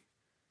way.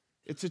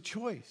 It's a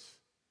choice.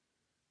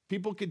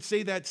 People could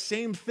say that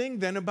same thing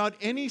then about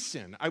any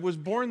sin. I was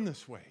born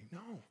this way.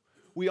 No.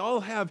 We all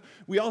have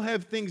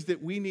things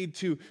that we need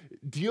to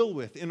deal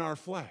with in our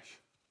flesh.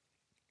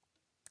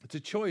 It's a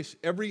choice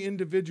every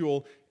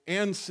individual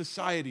and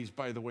societies,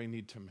 by the way,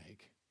 need to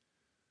make.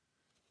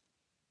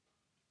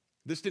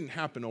 This didn't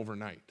happen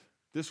overnight.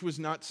 This was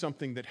not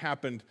something that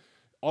happened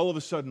all of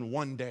a sudden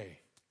one day.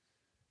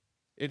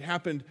 It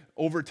happened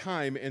over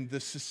time, and the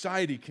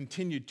society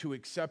continued to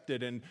accept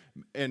it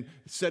and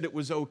said it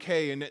was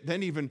okay, and it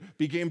then even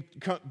became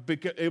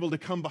able to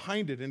come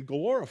behind it and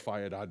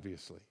glorify it,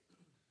 obviously.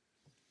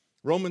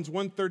 Romans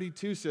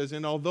 1:32 says,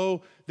 "And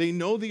although they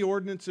know the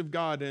ordinance of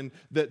God and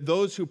that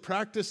those who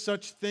practice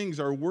such things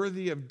are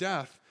worthy of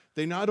death,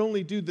 they not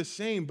only do the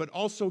same, but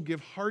also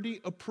give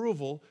hearty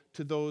approval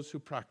to those who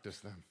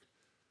practice them."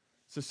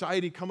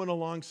 Society coming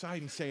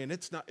alongside and saying,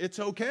 it's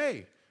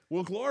okay.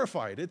 We'll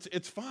glorify it.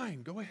 It's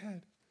fine. Go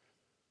ahead.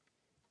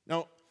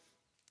 Now,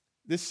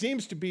 this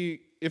seems to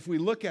be, if we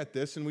look at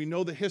this and we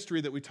know the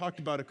history that we talked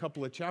about a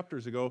couple of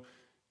chapters ago,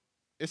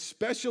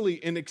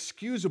 especially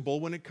inexcusable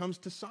when it comes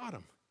to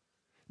Sodom.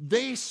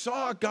 They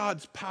saw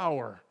God's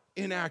power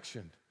in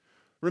action.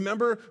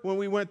 Remember when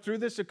we went through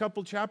this a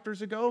couple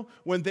chapters ago,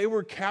 when they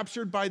were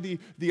captured by the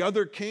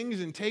other kings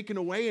and taken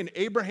away, and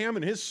Abraham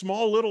and his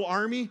small little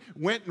army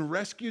went and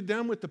rescued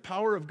them with the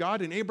power of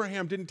God, and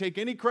Abraham didn't take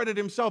any credit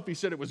himself. He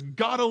said it was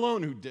God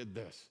alone who did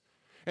this.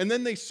 And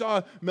then they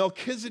saw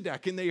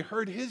Melchizedek, and they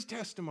heard his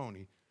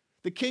testimony.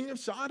 The king of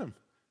Sodom,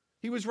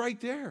 he was right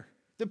there.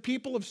 The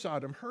people of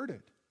Sodom heard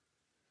it.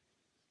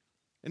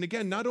 And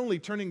again, not only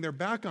turning their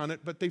back on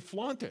it, but they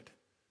flaunt it.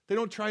 They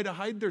don't try to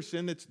hide their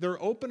sin.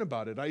 They're open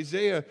about it.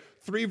 Isaiah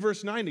 3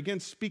 verse 9, again,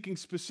 speaking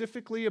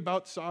specifically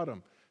about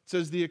Sodom. It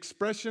says, "The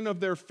expression of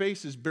their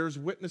faces bears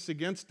witness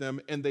against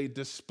them, and they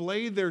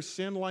display their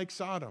sin like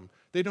Sodom.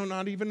 They do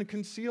not even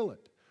conceal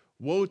it.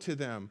 Woe to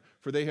them,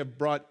 for they have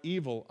brought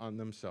evil on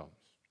themselves."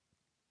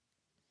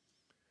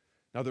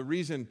 Now, the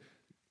reason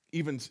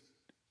even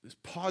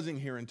pausing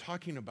here and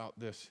talking about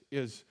this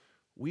is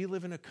we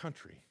live in a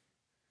country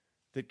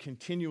that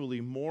continually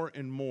more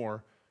and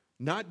more,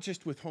 not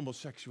just with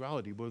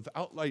homosexuality, but with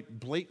outright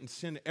blatant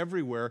sin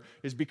everywhere,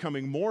 is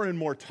becoming more and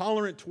more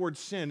tolerant towards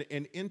sin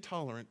and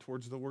intolerant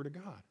towards the Word of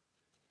God.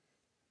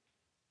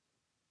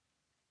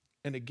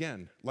 And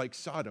again, like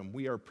Sodom,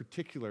 we are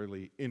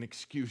particularly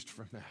inexcused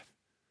from that.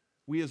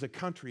 We as a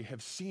country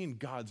have seen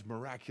God's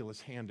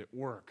miraculous hand at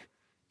work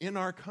in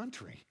our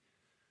country.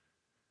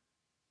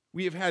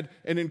 We have had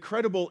an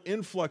incredible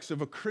influx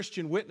of a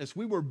Christian witness.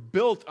 We were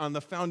built on the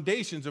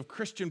foundations of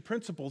Christian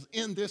principles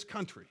in this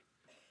country.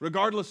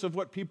 Regardless of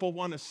what people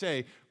want to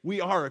say,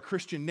 we are a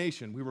Christian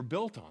nation. We were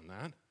built on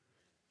that.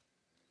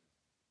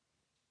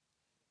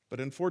 But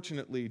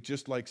unfortunately,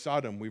 just like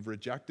Sodom, we've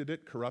rejected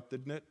it,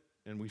 corrupted it,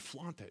 and we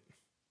flaunt it.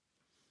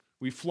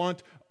 We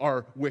flaunt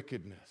our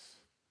wickedness.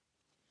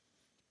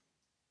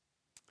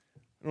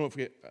 I don't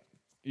know if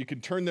you can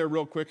turn there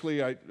real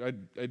quickly. I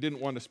didn't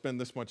want to spend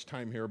this much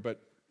time here,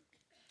 but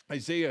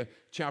Isaiah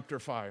chapter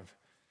 5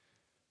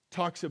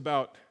 talks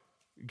about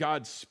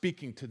God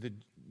speaking to the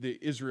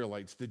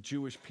Israelites, the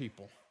Jewish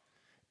people.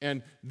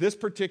 And this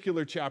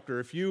particular chapter,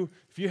 if you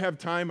have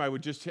time, I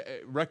would just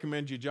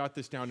recommend you jot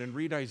this down and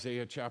read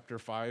Isaiah chapter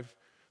 5,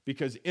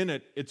 because in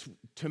it,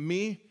 to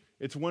me,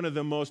 it's one of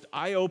the most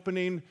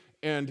eye-opening,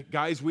 and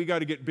guys, we got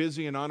to get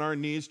busy and on our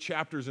knees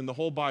chapters in the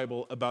whole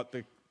Bible about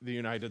the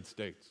United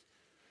States,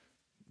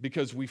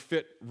 because we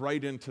fit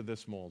right into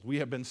this mold. We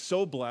have been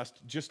so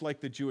blessed, just like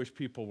the Jewish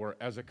people were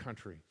as a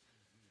country,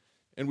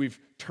 and we've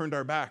turned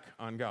our back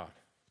on God.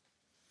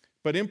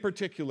 But in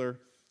particular,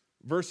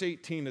 verse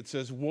 18, it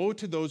says, "Woe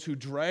to those who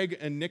drag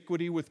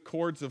iniquity with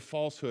cords of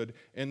falsehood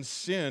and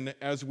sin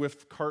as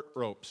with cart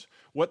ropes."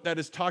 What that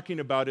is talking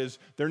about is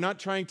they're not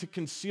trying to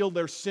conceal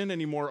their sin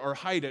anymore or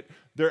hide it.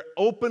 They're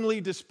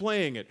openly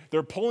displaying it.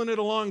 They're pulling it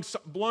along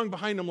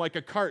behind them like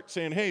a cart,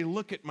 saying, "Hey,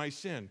 look at my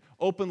sin,"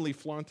 openly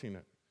flaunting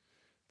it.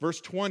 Verse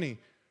 20,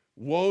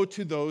 "Woe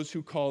to those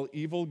who call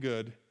evil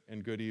good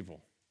and good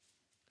evil,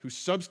 who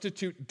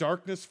substitute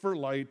darkness for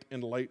light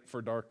and light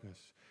for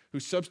darkness, who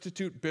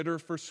substitute bitter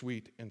for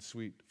sweet and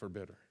sweet for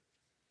bitter."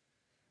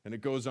 And it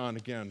goes on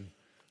again,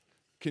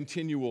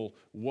 continual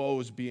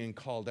woes being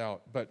called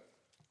out. But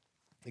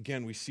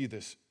again, we see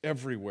this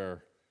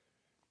everywhere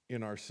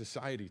in our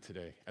society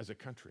today as a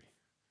country.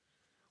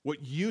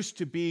 What used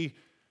to be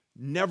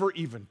never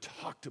even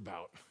talked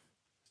about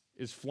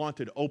is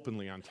flaunted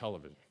openly on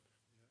television.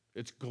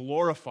 It's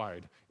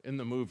glorified in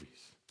the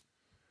movies.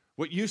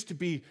 What used to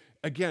be,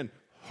 again,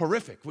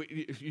 horrific,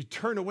 you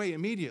turn away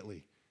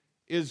immediately,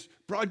 is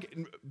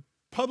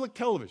public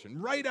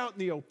television, right out in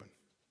the open.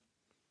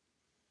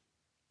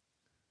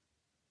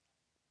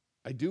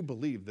 I do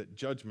believe that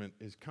judgment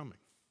is coming,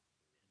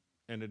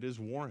 and it is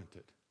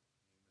warranted.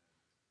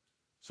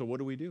 So what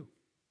do we do?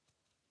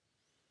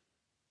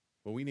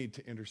 Well, we need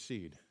to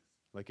intercede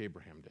like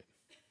Abraham did.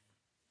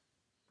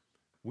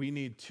 We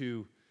need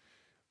to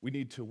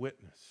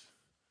witness.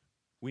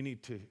 We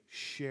need to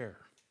share.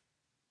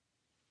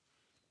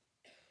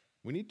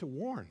 We need to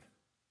warn.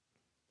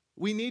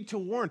 We need to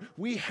warn.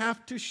 We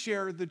have to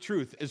share the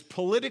truth, as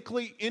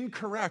politically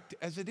incorrect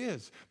as it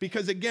is.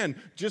 Because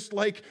again, just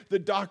like the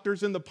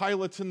doctors and the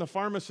pilots and the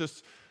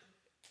pharmacists,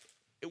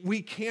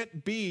 we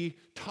can't be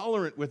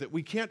tolerant with it.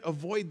 We can't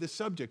avoid the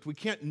subject. We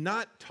can't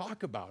not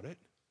talk about it.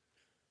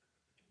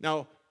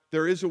 Now,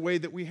 there is a way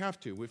that we have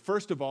to.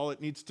 First of all,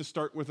 it needs to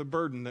start with a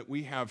burden that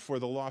we have for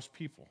the lost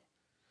people.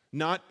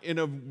 Not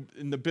in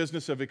the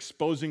business of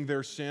exposing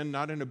their sin,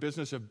 not in a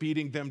business of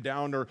beating them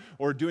down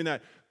or doing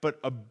that, but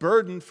a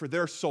burden for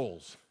their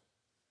souls,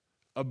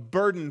 a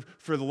burden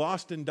for the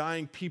lost and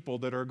dying people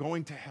that are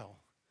going to hell.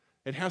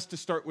 It has to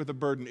start with a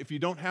burden. If you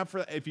don't have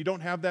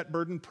that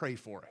burden, pray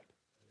for it.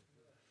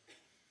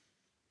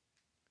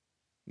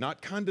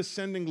 Not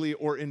condescendingly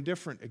or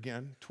indifferent,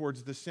 again,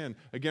 towards the sin.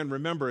 Again,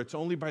 remember, it's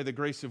only by the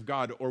grace of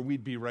God, or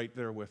we'd be right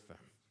there with them.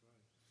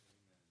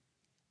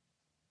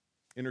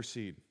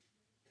 Intercede.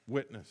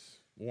 Witness,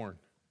 warn.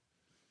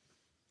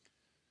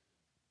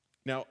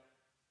 Now,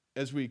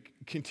 as we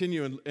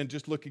continue and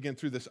just look again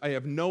through this, I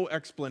have no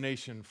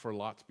explanation for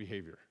Lot's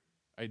behavior.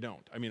 I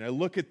don't. I mean, I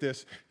look at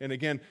this, and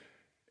again,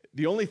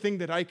 the only thing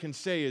that I can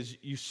say is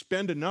you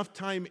spend enough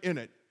time in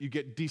it, you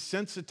get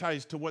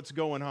desensitized to what's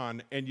going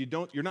on, and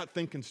you're not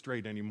thinking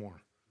straight anymore.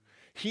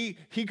 He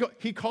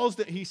calls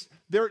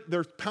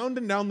they're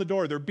pounding down the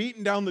door, they're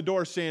beating down the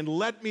door saying,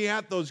 "Let me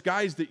at those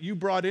guys that you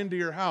brought into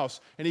your house."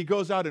 And he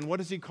goes out, and what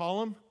does he call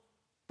them?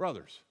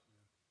 Brothers.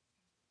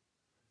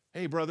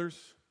 Hey,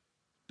 brothers,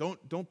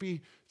 don't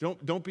be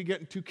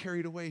getting too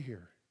carried away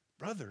here.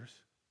 Brothers.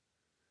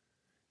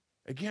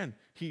 Again,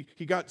 he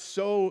got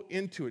so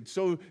into it,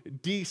 so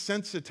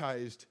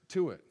desensitized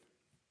to it.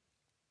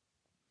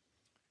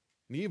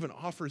 And he even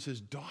offers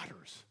his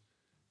daughters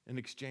in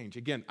exchange.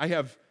 Again, I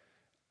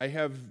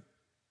have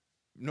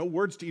no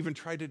words to even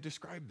try to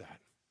describe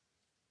that.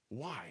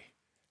 Why?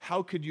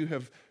 How could you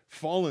have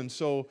fallen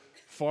so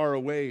far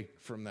away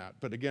from that?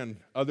 But again,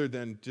 other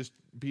than just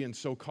being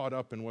so caught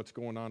up in what's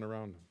going on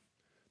around him.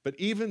 But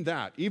even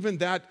that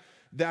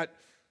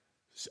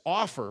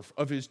offer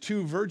of his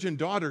 2 virgin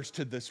daughters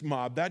to this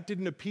mob, that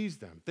didn't appease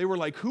them. They were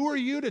like, "Who are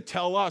you to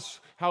tell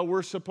us how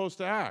we're supposed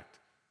to act?"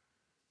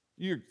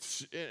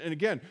 And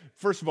again,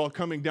 first of all,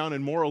 coming down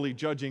and morally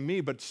judging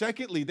me, but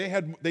secondly,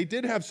 they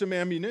did have some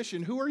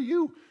ammunition. Who are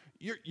you?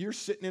 You're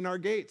sitting in our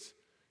gates.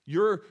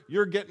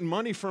 You're getting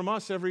money from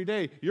us every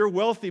day. You're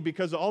wealthy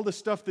because of all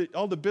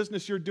the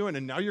business you're doing,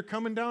 and now you're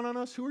coming down on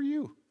us? Who are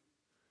you?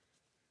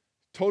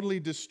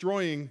 Totally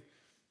destroying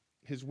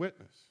his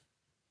witness.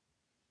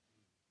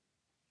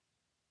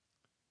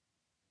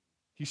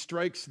 He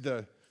strikes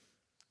the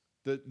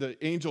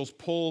angels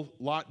pull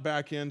Lot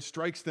back in,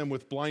 strikes them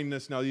with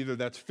blindness. Now, either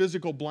that's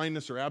physical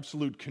blindness or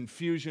absolute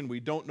confusion. We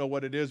don't know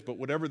what it is, but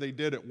whatever they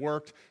did, it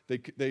worked.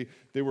 They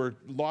were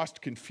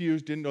lost,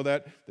 confused, didn't know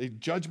that. The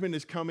judgment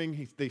is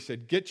coming. They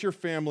said, "Get your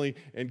family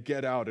and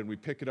get out." And we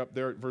pick it up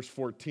there at verse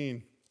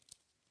 14.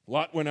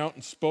 Lot went out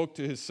and spoke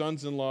to his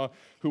sons-in-law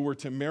who were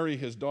to marry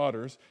his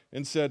daughters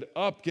and said,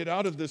 "Up, get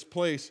out of this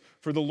place,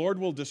 for the Lord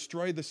will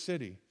destroy the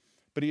city."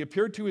 But he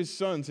appeared to his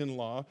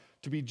sons-in-law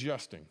to be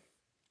jesting.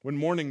 When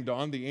morning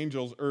dawned, the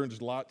angels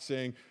urged Lot,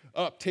 saying,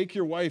 "Up, take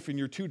your wife and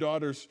your 2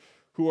 daughters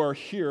who are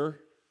here,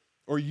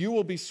 or you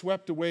will be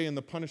swept away in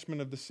the punishment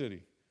of the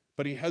city."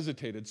 But he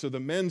hesitated. So the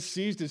men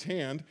seized his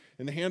hand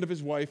and the hand of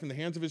his wife and the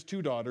hands of his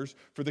 2 daughters,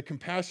 for the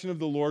compassion of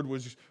the Lord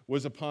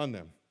was upon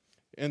them.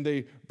 And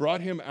they brought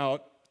him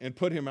out and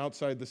put him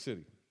outside the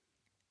city.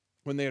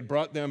 When they had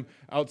brought them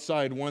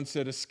outside, one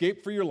said,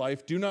 "Escape for your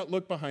life, do not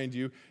look behind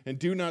you, and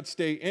do not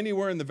stay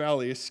anywhere in the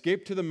valley.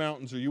 Escape to the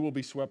mountains, or you will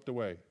be swept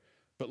away."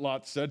 But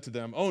Lot said to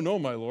them, "Oh no,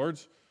 my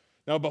lords.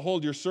 Now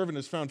behold, your servant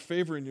has found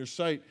favor in your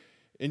sight,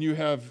 and you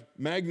have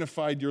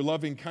magnified your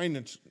loving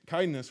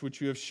kindness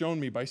which you have shown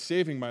me by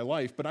saving my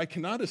life. But I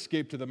cannot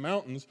escape to the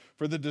mountains,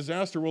 for the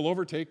disaster will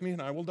overtake me,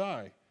 and I will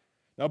die.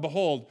 Now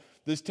behold,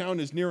 this town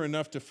is near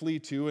enough to flee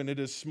to, and it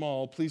is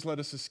small. Please let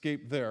us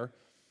escape there.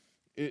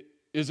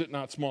 Is it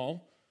not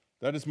small?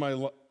 That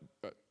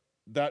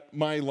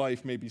my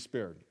life may be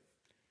spared."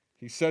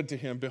 He said to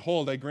him,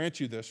 "Behold, I grant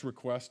you this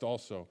request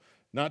also,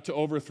 not to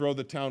overthrow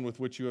the town with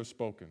which you have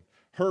spoken.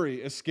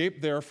 Hurry,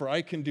 escape there, for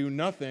I can do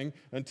nothing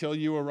until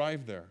you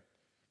arrive there."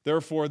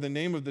 Therefore, the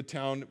name of the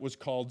town was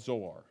called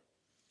Zoar.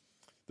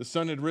 The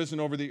sun had risen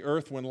over the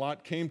earth when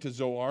Lot came to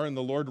Zoar, and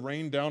the Lord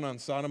rained down on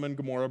Sodom and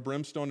Gomorrah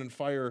brimstone and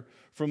fire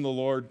from the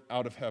Lord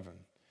out of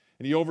heaven.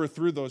 And he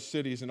overthrew those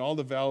cities and all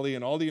the valley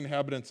and all the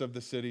inhabitants of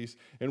the cities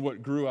and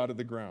what grew out of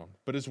the ground.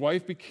 But his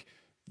wife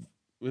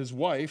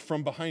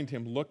from behind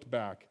him looked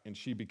back, and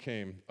she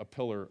became a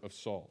pillar of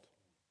salt.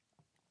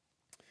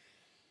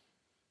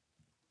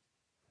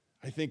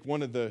 I think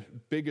one of the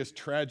biggest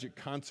tragic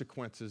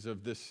consequences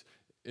of this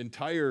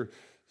entire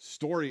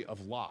story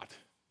of Lot,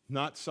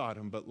 not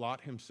Sodom, but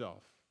Lot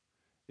himself,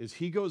 is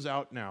he goes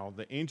out now,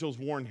 the angels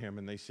warn him,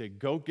 and they say,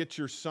 go get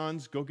your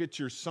sons, go get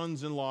your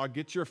sons-in-law,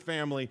 get your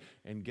family,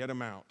 and get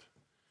them out.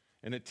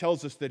 And it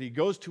tells us that he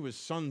goes to his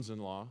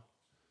sons-in-law,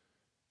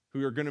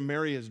 who are going to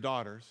marry his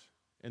daughters,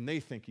 and they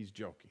think he's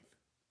joking.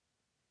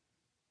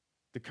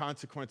 The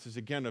consequences,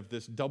 again, of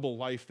this double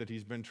life that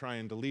he's been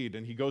trying to lead.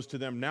 And he goes to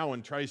them now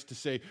and tries to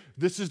say,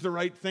 this is the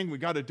right thing, we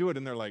got to do it.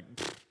 And they're like,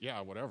 yeah,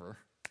 whatever.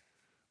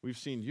 We've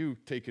seen you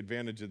take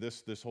advantage of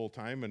this whole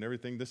time and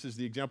everything. This is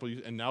the example.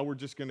 And now we're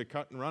just going to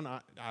cut and run?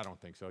 I don't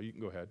think so. You can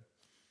go ahead.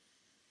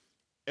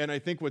 And I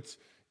think what's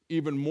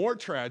even more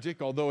tragic,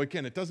 although,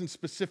 again, it doesn't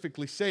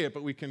specifically say it,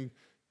 but we can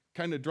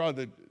kind of draw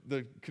the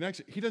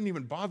connection. He doesn't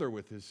even bother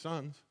with his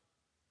sons.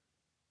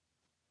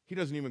 He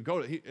doesn't even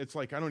go to, it's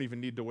like, I don't even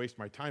need to waste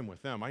my time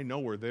with them. I know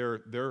where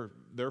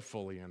they're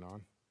fully in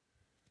on.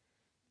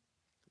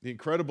 The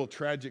incredible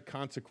tragic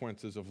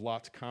consequences of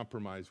Lot's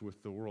compromise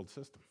with the world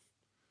system.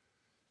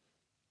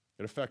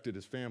 It affected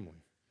his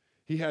family.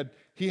 He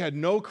had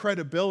no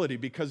credibility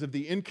because of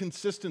the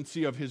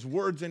inconsistency of his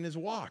words and his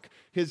walk,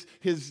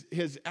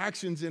 his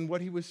actions and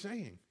what he was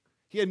saying.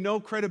 He had no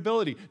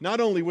credibility, not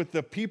only with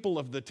the people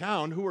of the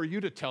town, who are you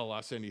to tell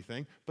us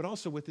anything, but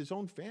also with his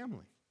own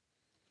family.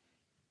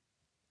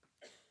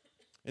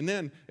 And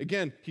then,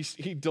 again,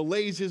 he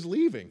delays his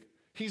leaving.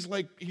 He's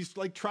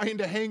like trying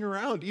to hang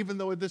around, even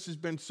though this has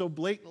been so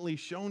blatantly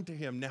shown to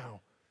him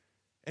now.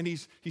 And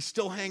he's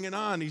still hanging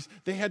on.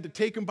 They had to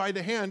take him by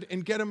the hand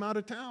and get him out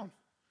of town.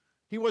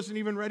 He wasn't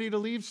even ready to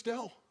leave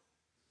still.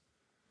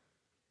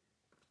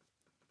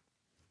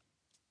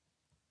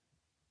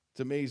 It's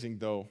amazing,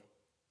 though,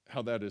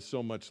 how that is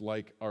so much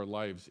like our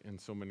lives in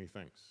so many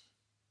things.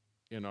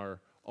 In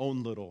our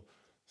own little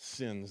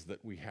sins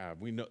that we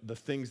have. We know the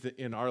things that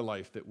in our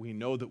life that we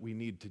know that we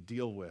need to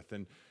deal with.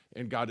 And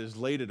God has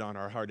laid it on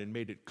our heart and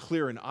made it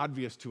clear and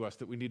obvious to us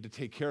that we need to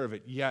take care of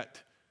it,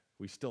 yet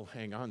we still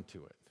hang on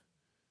to it.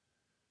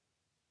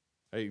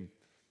 I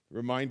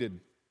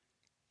reminded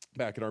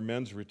back at our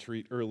men's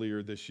retreat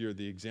earlier this year,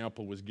 the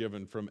example was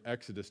given from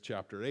Exodus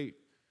chapter 8,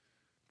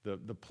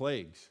 the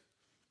plagues.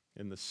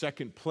 And the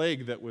second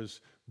plague that was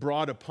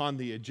brought upon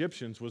the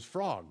Egyptians was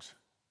frogs.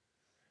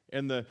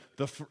 And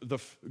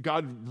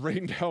God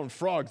rained down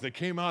frogs that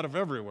came out of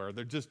everywhere.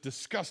 They're just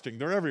disgusting.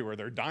 They're everywhere.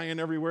 They're dying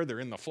everywhere. They're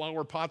in the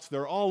flower pots.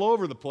 They're all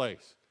over the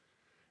place.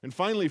 And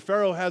finally,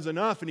 Pharaoh has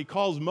enough, and he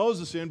calls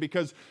Moses in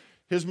because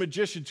his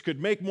magicians could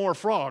make more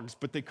frogs,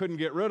 but they couldn't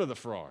get rid of the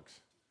frogs.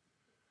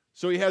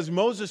 So he has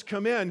Moses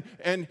come in,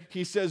 and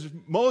he says,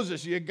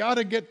 Moses, you got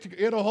to get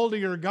a hold of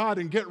your God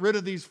and get rid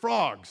of these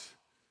frogs.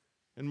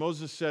 And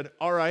Moses said,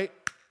 all right,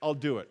 I'll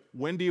do it.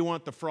 When do you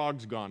want the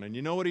frogs gone? And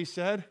you know what he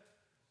said?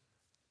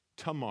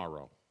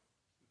 Tomorrow.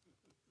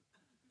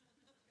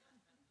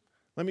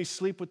 Let me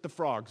sleep with the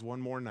frogs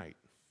one more night.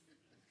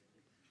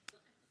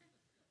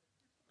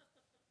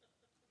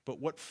 But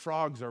what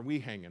frogs are we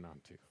hanging on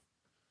to?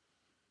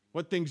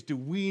 What things do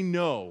we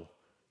know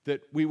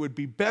that we would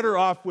be better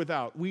off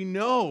without? We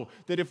know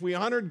that if we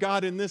honored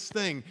God in this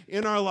thing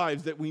in our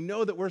lives that we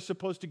know that we're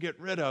supposed to get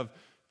rid of,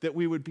 that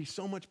we would be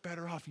so much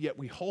better off, yet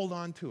we hold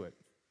on to it.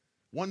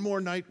 One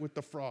more night with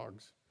the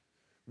frogs.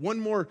 One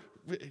more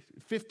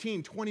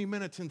 15, 20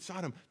 minutes in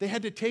Sodom. They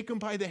had to take him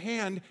by the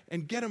hand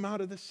and get him out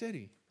of the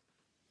city.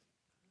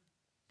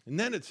 And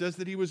then it says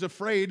that he was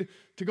afraid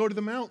to go to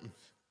the mountains.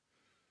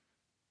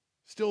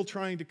 Still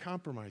trying to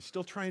compromise,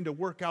 still trying to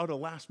work out a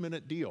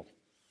last-minute deal.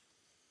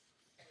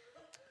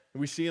 And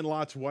we see in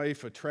Lot's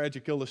wife a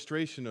tragic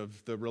illustration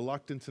of the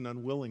reluctance and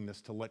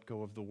unwillingness to let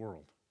go of the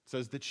world. It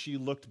says that she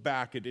looked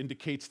back. It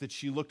indicates that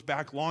she looked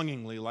back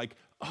longingly, like,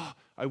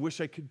 I wish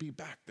I could be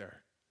back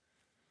there.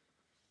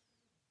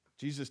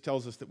 Jesus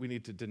tells us that we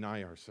need to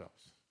deny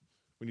ourselves.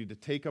 We need to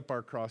take up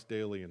our cross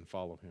daily and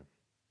follow him.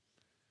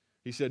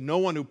 He said, no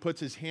one who puts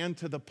his hand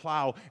to the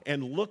plow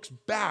and looks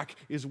back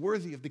is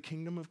worthy of the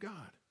kingdom of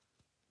God.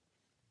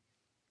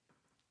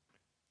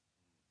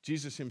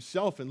 Jesus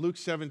himself in Luke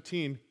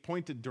 17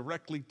 pointed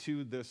directly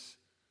to this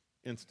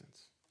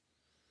instance.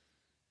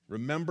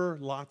 Remember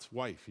Lot's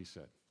wife, he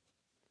said.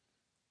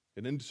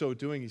 And in so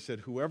doing, he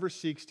said, whoever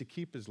seeks to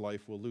keep his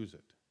life will lose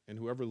it, and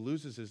whoever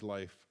loses his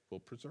life will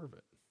preserve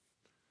it.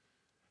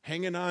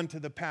 Hanging on to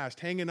the past,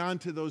 hanging on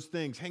to those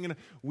things,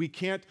 we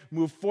can't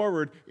move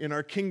forward in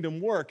our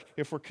kingdom work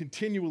if we're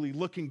continually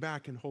looking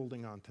back and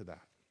holding on to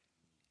that.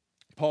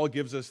 Paul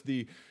gives us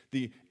the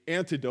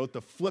antidote,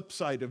 the flip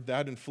side of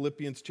that in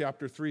Philippians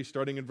chapter 3,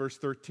 starting in verse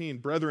 13.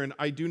 Brethren,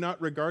 I do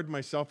not regard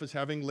myself as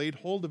having laid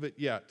hold of it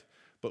yet,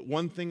 but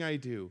one thing I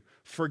do,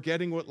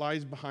 forgetting what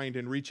lies behind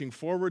and reaching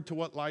forward to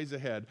what lies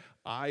ahead,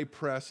 I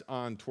press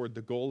on toward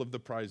the goal of the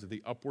prize of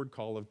the upward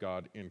call of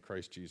God in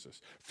Christ Jesus.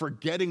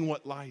 Forgetting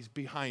what lies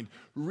behind,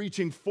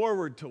 reaching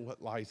forward to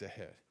what lies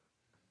ahead.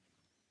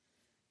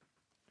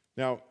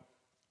 Now,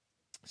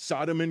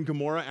 Sodom and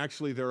Gomorrah,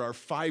 actually there are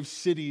 5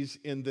 cities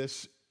in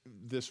this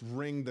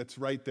ring that's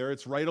right there.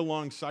 It's right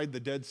alongside the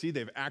Dead Sea.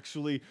 They've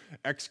actually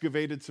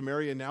excavated some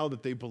area now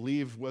that they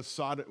believe was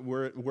Sodom,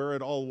 where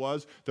it all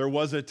was. There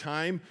was a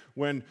time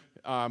when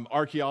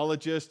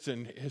Archaeologists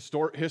and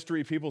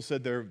history people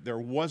said there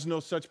was no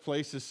such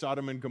place as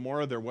Sodom and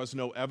Gomorrah. There was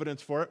no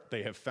evidence for it.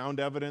 They have found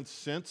evidence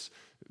since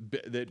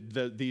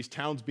that these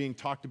towns being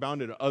talked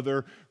about in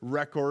other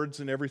records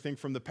and everything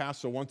from the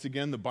past. So once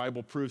again, the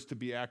Bible proves to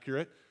be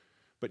accurate.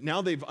 But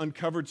now they've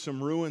uncovered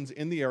some ruins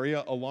in the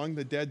area along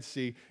the Dead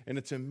Sea, and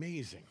it's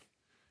amazing.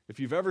 If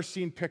you've ever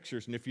seen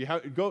pictures, and if you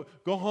have, go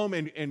home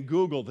and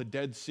Google the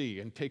Dead Sea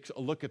and take a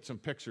look at some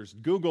pictures.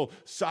 Google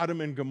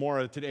Sodom and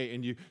Gomorrah today,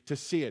 and to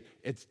see it.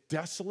 It's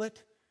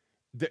desolate.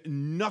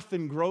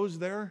 Nothing grows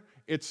there.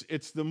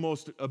 It's the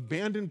most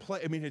abandoned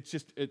place. I mean, it's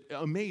just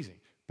amazing.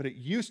 But it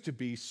used to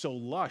be so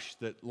lush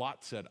that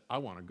Lot said, I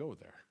want to go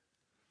there.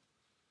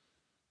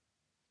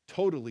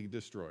 Totally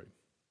destroyed.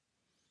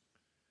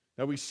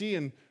 Now we see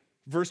in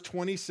verse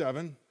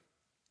 27,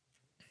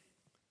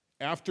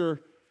 after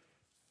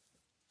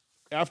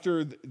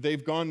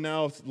they've gone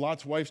now,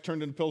 Lot's wife's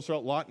turned into pillars.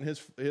 Lot and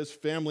his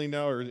family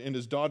now, and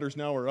his daughters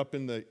now are up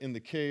in the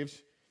caves.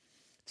 It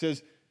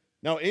says,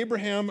 now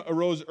Abraham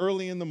arose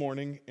early in the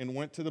morning and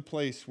went to the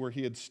place where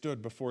he had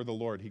stood before the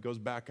Lord. He goes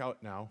back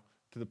out now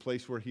to the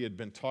place where he had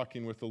been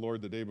talking with the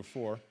Lord the day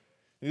before.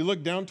 And he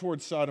looked down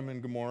toward Sodom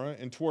and Gomorrah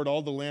and toward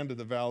all the land of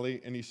the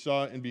valley, and he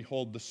saw, and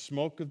behold, the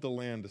smoke of the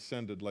land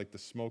ascended like the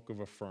smoke of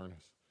a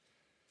furnace.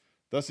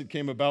 Thus it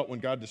came about when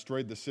God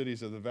destroyed the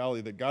cities of the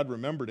valley that God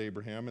remembered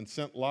Abraham and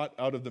sent Lot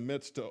out of the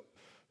midst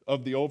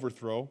of the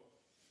overthrow,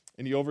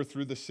 and he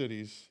overthrew the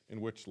cities in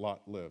which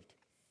Lot lived.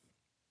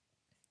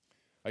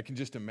 I can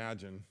just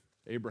imagine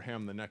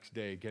Abraham the next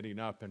day getting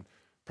up and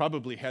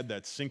probably had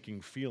that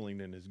sinking feeling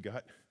in his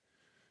gut,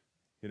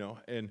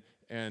 and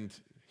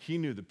he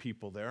knew the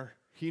people there.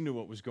 He knew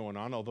what was going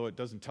on, although it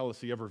doesn't tell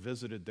us he ever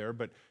visited there,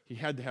 but he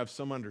had to have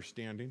some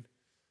understanding.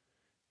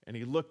 And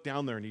he looked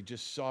down there and he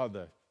just saw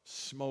the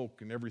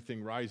smoke and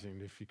everything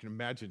rising. If you can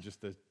imagine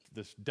just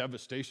this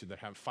devastation that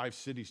had 5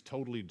 cities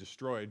totally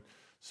destroyed,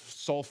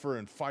 sulfur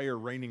and fire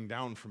raining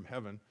down from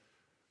heaven.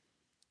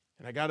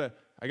 And I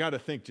gotta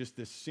think just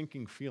this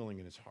sinking feeling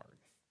in his heart.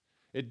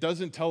 It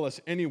doesn't tell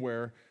us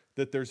anywhere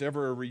that there's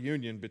ever a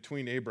reunion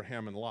between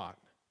Abraham and Lot.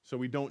 So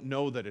we don't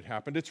know that it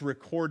happened. It's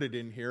recorded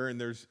in here,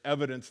 and there's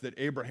evidence that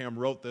Abraham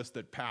wrote this,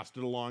 that passed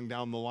it along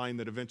down the line,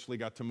 that eventually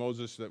got to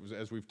Moses, that was,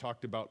 as we've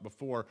talked about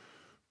before.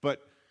 But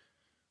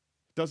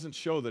it doesn't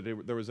show that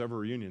there was ever a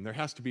reunion. There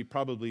has to be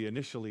probably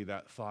initially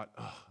that thought,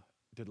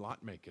 did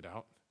Lot make it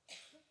out?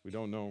 We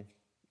don't know.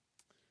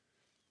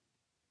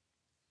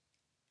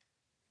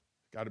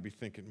 Got to be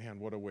thinking, man,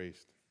 what a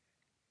waste.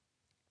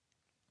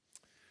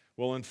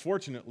 Well,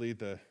 unfortunately,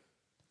 the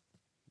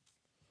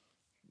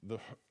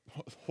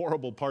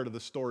horrible part of the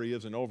story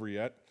isn't over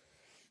yet.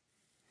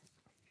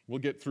 We'll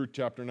get through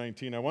chapter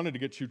 19. I wanted to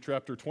get you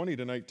chapter 20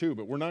 tonight too,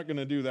 but we're not going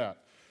to do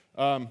that.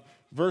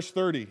 Verse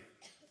 30,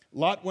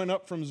 Lot went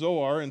up from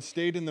Zoar and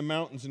stayed in the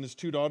mountains, and his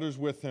 2 daughters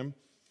with him,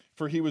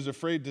 for he was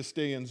afraid to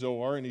stay in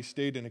Zoar, and he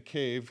stayed in a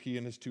cave, he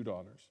and his 2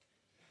 daughters.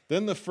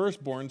 Then the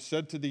firstborn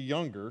said to the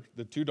younger,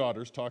 the 2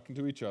 daughters talking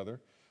to each other,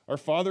 our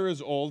father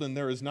is old, and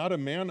there is not a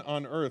man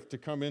on earth to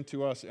come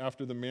into us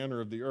after the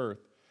manner of the earth.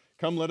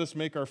 Come, let us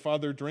make our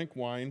father drink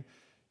wine,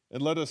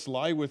 and let us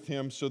lie with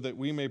him so that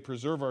we may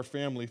preserve our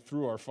family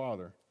through our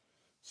father.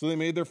 So they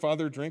made their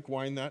father drink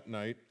wine that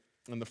night,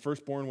 and the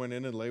firstborn went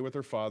in and lay with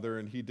her father,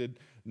 and he did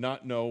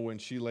not know when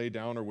she lay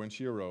down or when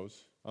she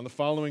arose. On the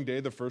following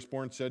day, the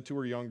firstborn said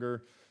to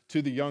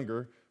the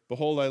younger,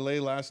 behold, I lay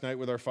last night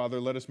with our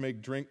father. Let us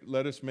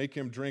make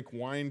him drink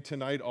wine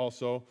tonight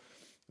also.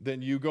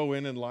 Then you go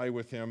in and lie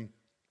with him,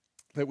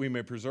 that we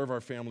may preserve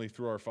our family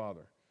through our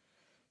father.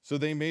 So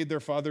they made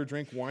their father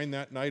drink wine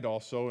that night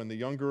also, and the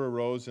younger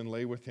arose and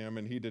lay with him,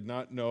 and he did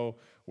not know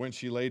when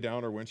she lay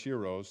down or when she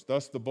arose.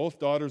 Thus the both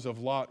daughters of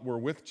Lot were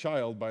with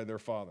child by their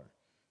father.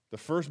 The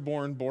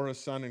firstborn bore a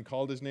son and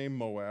called his name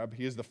Moab.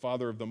 He is the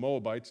father of the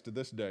Moabites to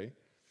this day.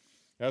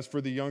 As for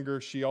the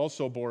younger, she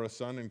also bore a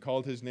son and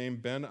called his name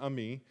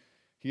Ben-Ami.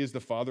 He is the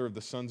father of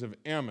the sons of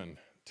Ammon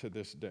to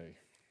this day.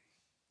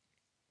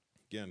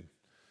 Again,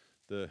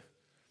 the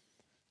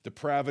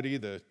depravity,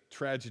 the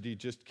tragedy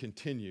just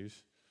continues.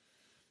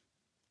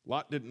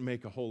 Lot didn't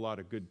make a whole lot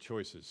of good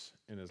choices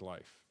in his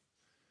life.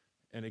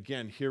 And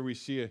again, here we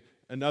see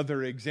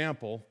another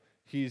example.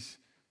 He's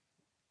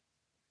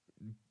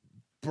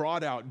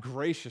brought out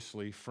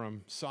graciously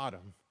from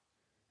Sodom.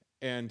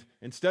 And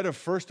instead of,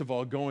 first of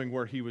all, going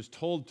where he was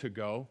told to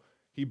go,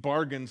 he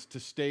bargains to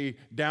stay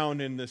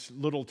down in this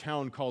little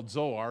town called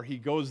Zoar. He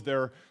goes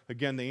there.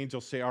 Again, the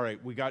angels say, all right,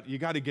 you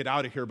got to get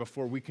out of here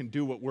before we can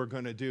do what we're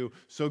going to do.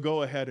 So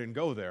go ahead and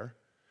go there.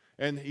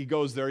 And he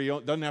goes there. He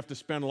doesn't have to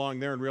spend long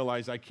there and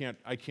realize, I can't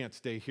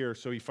stay here.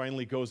 So he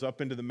finally goes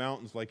up into the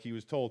mountains like he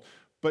was told.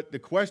 But the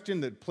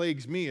question that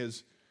plagues me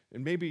is,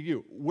 and maybe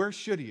you, where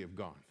should he have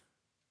gone?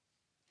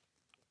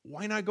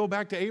 Why not go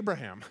back to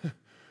Abraham?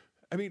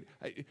 I mean,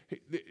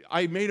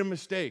 I made a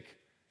mistake.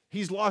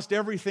 He's lost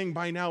everything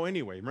by now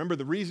anyway. Remember,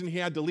 the reason he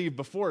had to leave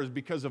before is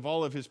because of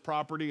all of his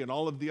property and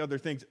all of the other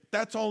things.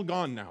 That's all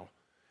gone now.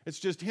 It's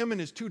just him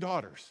and his 2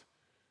 daughters.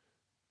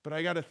 But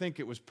I got to think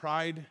it was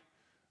pride,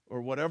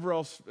 or whatever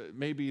else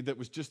maybe that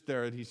was just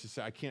there, and he's just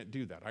saying, I can't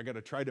do that. I got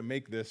to try to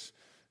make this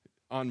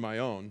on my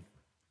own.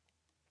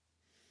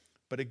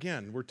 But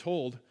again, we're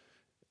told,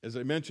 as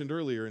I mentioned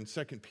earlier in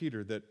 2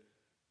 Peter, that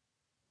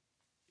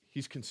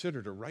he's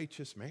considered a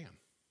righteous man.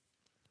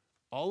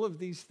 All of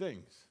these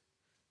things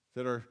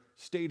that are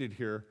stated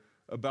here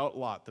about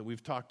Lot that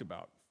we've talked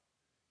about,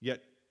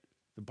 yet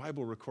the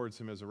Bible records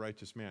him as a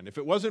righteous man. If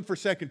it wasn't for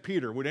 2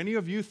 Peter, would any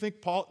of you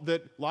think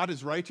that Lot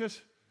is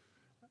righteous?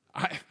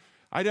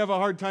 I'd have a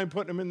hard time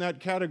putting him in that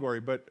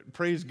category, but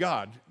praise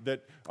God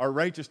that our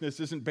righteousness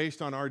isn't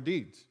based on our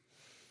deeds.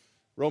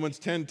 Romans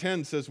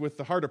 10:10 says, with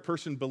the heart a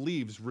person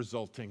believes,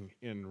 resulting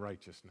in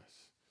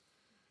righteousness.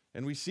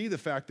 And we see the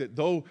fact that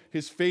though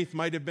his faith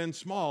might have been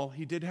small,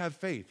 he did have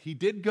faith. He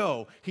did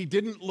go. He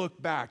didn't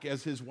look back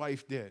as his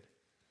wife did.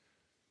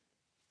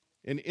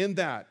 And in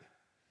that,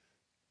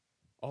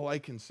 all I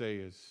can say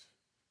is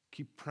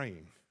keep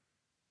praying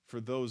for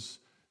those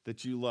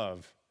that you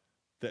love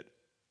that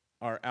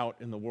are out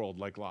in the world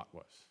like Lot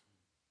was.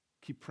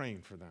 Keep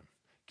praying for them.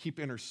 Keep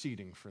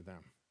interceding for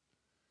them.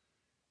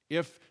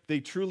 If they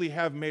truly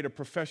have made a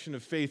profession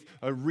of faith,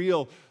 a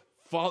real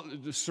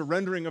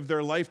surrendering of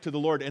their life to the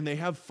Lord, and they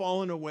have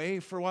fallen away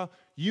for a while,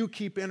 you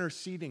keep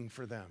interceding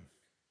for them.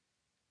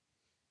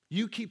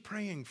 You keep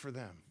praying for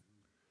them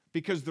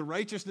because the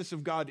righteousness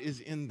of God is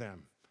in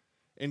them.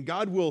 And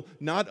God will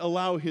not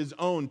allow his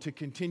own to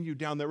continue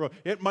down that road.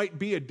 It might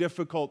be a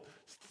difficult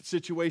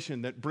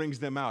situation that brings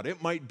them out.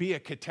 It might be a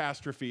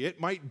catastrophe. It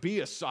might be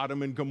a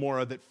Sodom and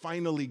Gomorrah that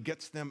finally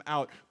gets them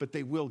out, but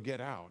they will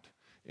get out.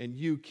 And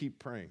you keep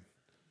praying.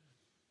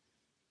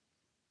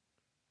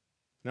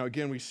 Now,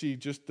 again, we see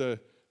just the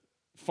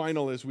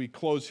final, as we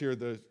close here,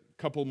 the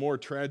couple more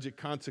tragic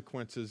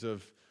consequences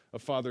of a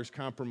father's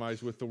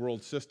compromise with the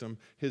world system.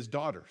 His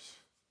daughters.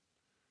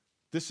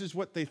 This is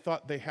what they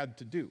thought they had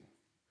to do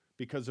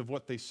because of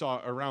what they saw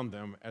around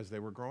them as they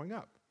were growing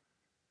up.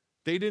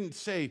 They didn't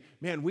say,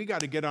 man, we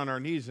got to get on our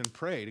knees and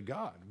pray to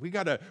God. We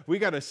got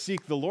to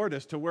seek the Lord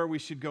as to where we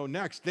should go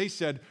next. They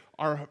said,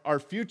 our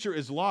future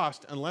is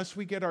lost unless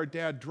we get our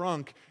dad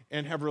drunk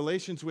and have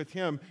relations with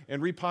him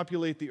and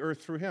repopulate the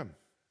earth through him.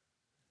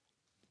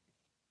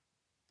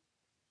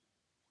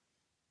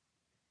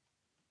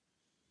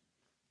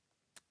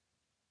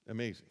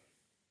 Amazing.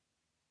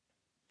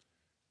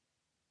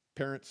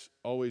 Parents,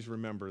 always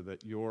remember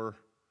that your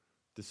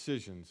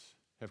decisions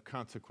have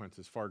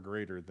consequences far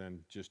greater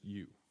than just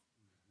you.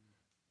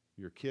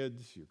 Your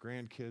kids, your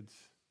grandkids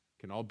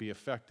can all be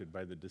affected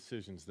by the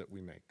decisions that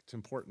we make. It's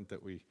important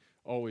that we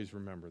always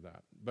remember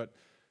that. But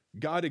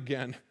God,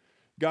 again,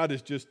 God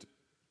is just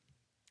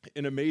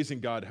an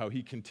amazing God, how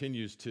he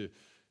continues to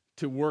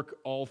work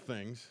all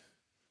things.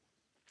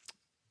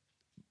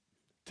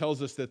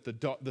 Tells us that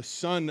the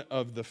son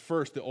of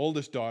the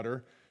oldest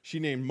daughter, she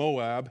named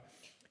Moab,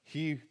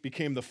 he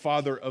became the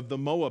father of the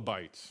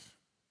Moabites.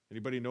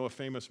 Anybody know a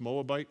famous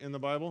Moabite in the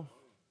Bible?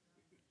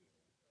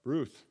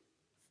 Ruth,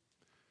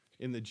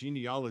 in the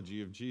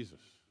genealogy of Jesus.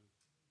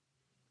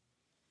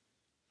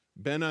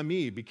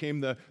 Ben-Ami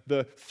became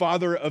the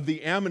father of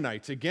the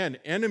Ammonites. Again,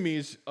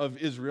 enemies of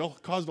Israel,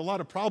 caused a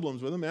lot of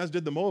problems with them, as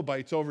did the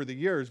Moabites over the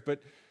years.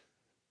 But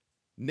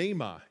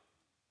Naamah,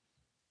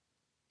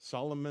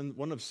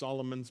 one of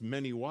Solomon's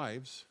many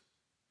wives,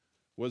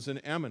 was an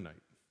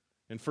Ammonite.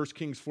 And 1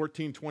 Kings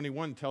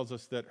 14:21 tells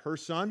us that her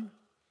son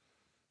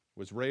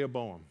was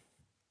Rehoboam,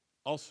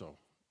 also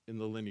in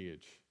the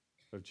lineage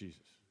of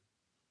Jesus.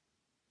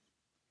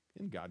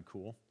 Isn't God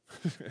cool?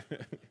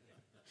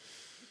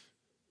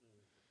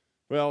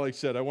 Well, like I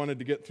said, I wanted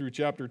to get through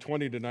chapter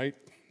 20 tonight,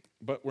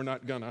 but we're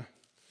not gonna.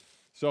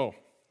 So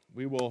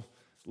we will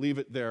leave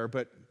it there.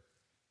 But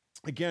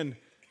again,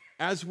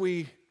 as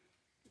we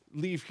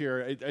leave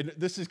here,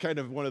 this is kind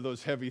of one of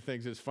those heavy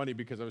things. It's funny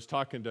because I was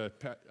talking to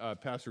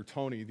Pastor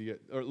Tony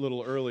a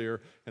little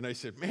earlier, and I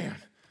said, man,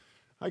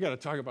 I got to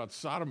talk about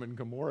Sodom and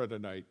Gomorrah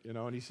tonight,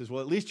 And he says,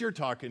 well, at least you're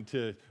talking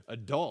to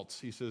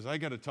adults. He says, I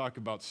got to talk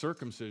about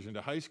circumcision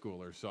to high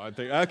schoolers. So I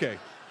think, okay,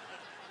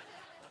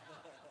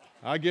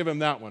 I'll give him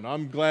that one.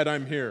 I'm glad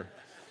I'm here.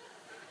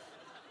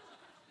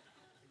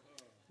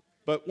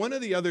 But one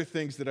of the other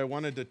things that I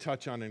wanted to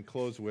touch on and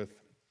close with,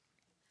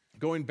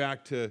 going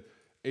back to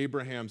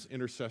Abraham's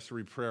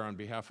intercessory prayer on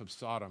behalf of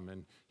Sodom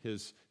and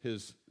his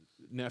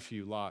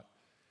nephew Lot,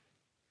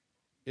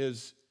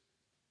 is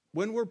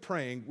when we're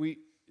praying,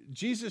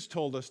 Jesus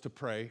told us to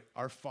pray,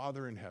 our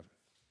Father in heaven,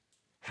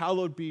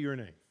 hallowed be your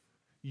name.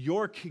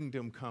 Your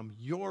kingdom come,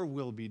 your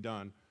will be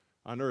done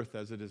on earth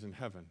as it is in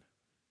heaven.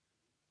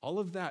 All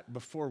of that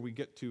before we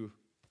get to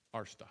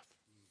our stuff.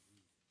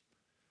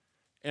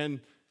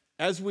 And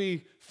as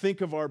we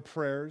think of our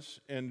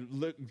prayers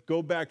and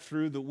go back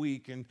through the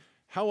week, and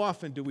how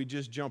often do we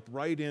just jump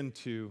right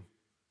into,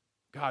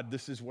 God,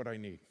 this is what I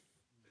need.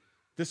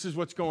 This is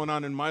what's going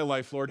on in my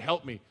life, Lord,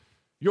 help me.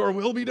 Your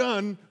will be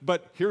done,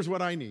 but here's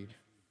what I need.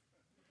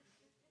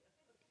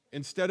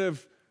 Instead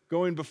of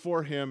going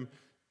before him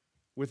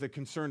with a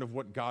concern of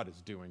what God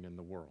is doing in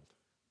the world.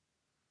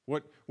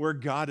 where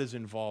God is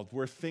involved,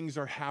 where things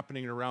are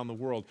happening around the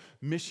world.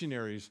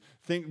 Missionaries,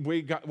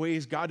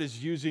 ways God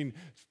is using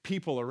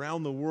people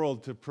around the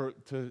world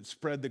to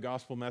spread the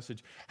gospel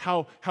message.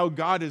 How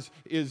God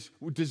is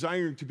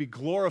desiring to be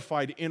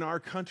glorified in our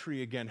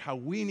country again. How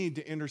we need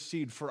to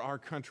intercede for our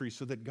country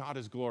so that God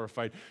is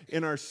glorified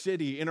in our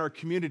city, in our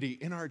community,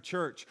 in our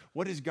church.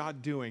 What is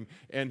God doing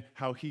and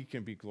how he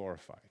can be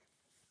glorified?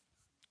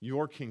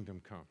 Your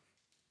kingdom come.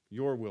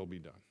 Your will be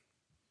done.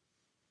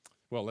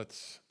 Well,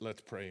 let's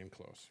pray and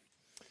close.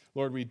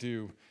 Lord, we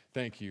do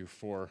thank you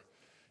for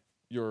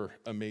your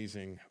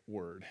amazing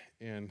word.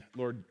 And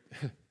Lord,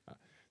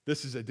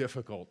 this is a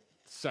difficult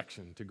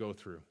section to go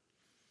through.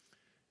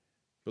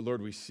 But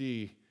Lord, we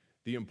see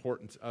the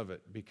importance of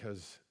it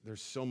because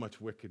there's so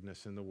much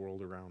wickedness in the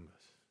world around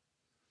us.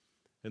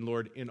 And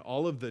Lord, in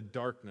all of the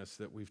darkness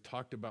that we've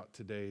talked about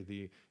today,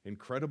 the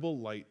incredible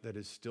light that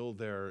is still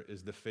there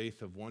is the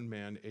faith of one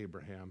man,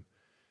 Abraham,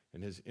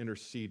 and his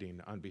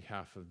interceding on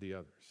behalf of the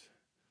others.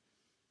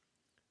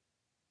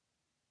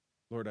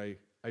 Lord,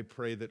 I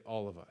pray that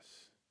all of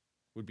us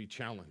would be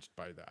challenged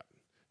by that.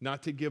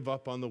 Not to give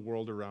up on the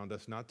world around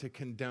us, not to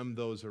condemn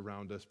those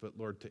around us, but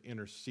Lord, to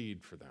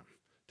intercede for them,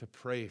 to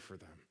pray for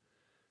them,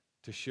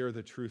 to share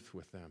the truth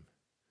with them,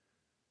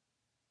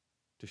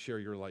 to share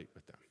your light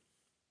with them.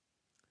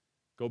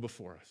 Go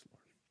before us, Lord,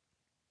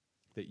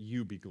 that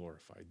you be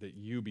glorified, that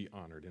you be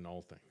honored in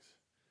all things.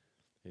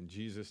 In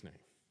Jesus' name,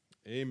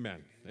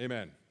 amen.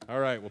 Amen. All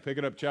right, we'll pick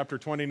it up chapter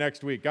 20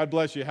 next week. God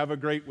bless you. Have a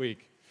great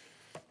week.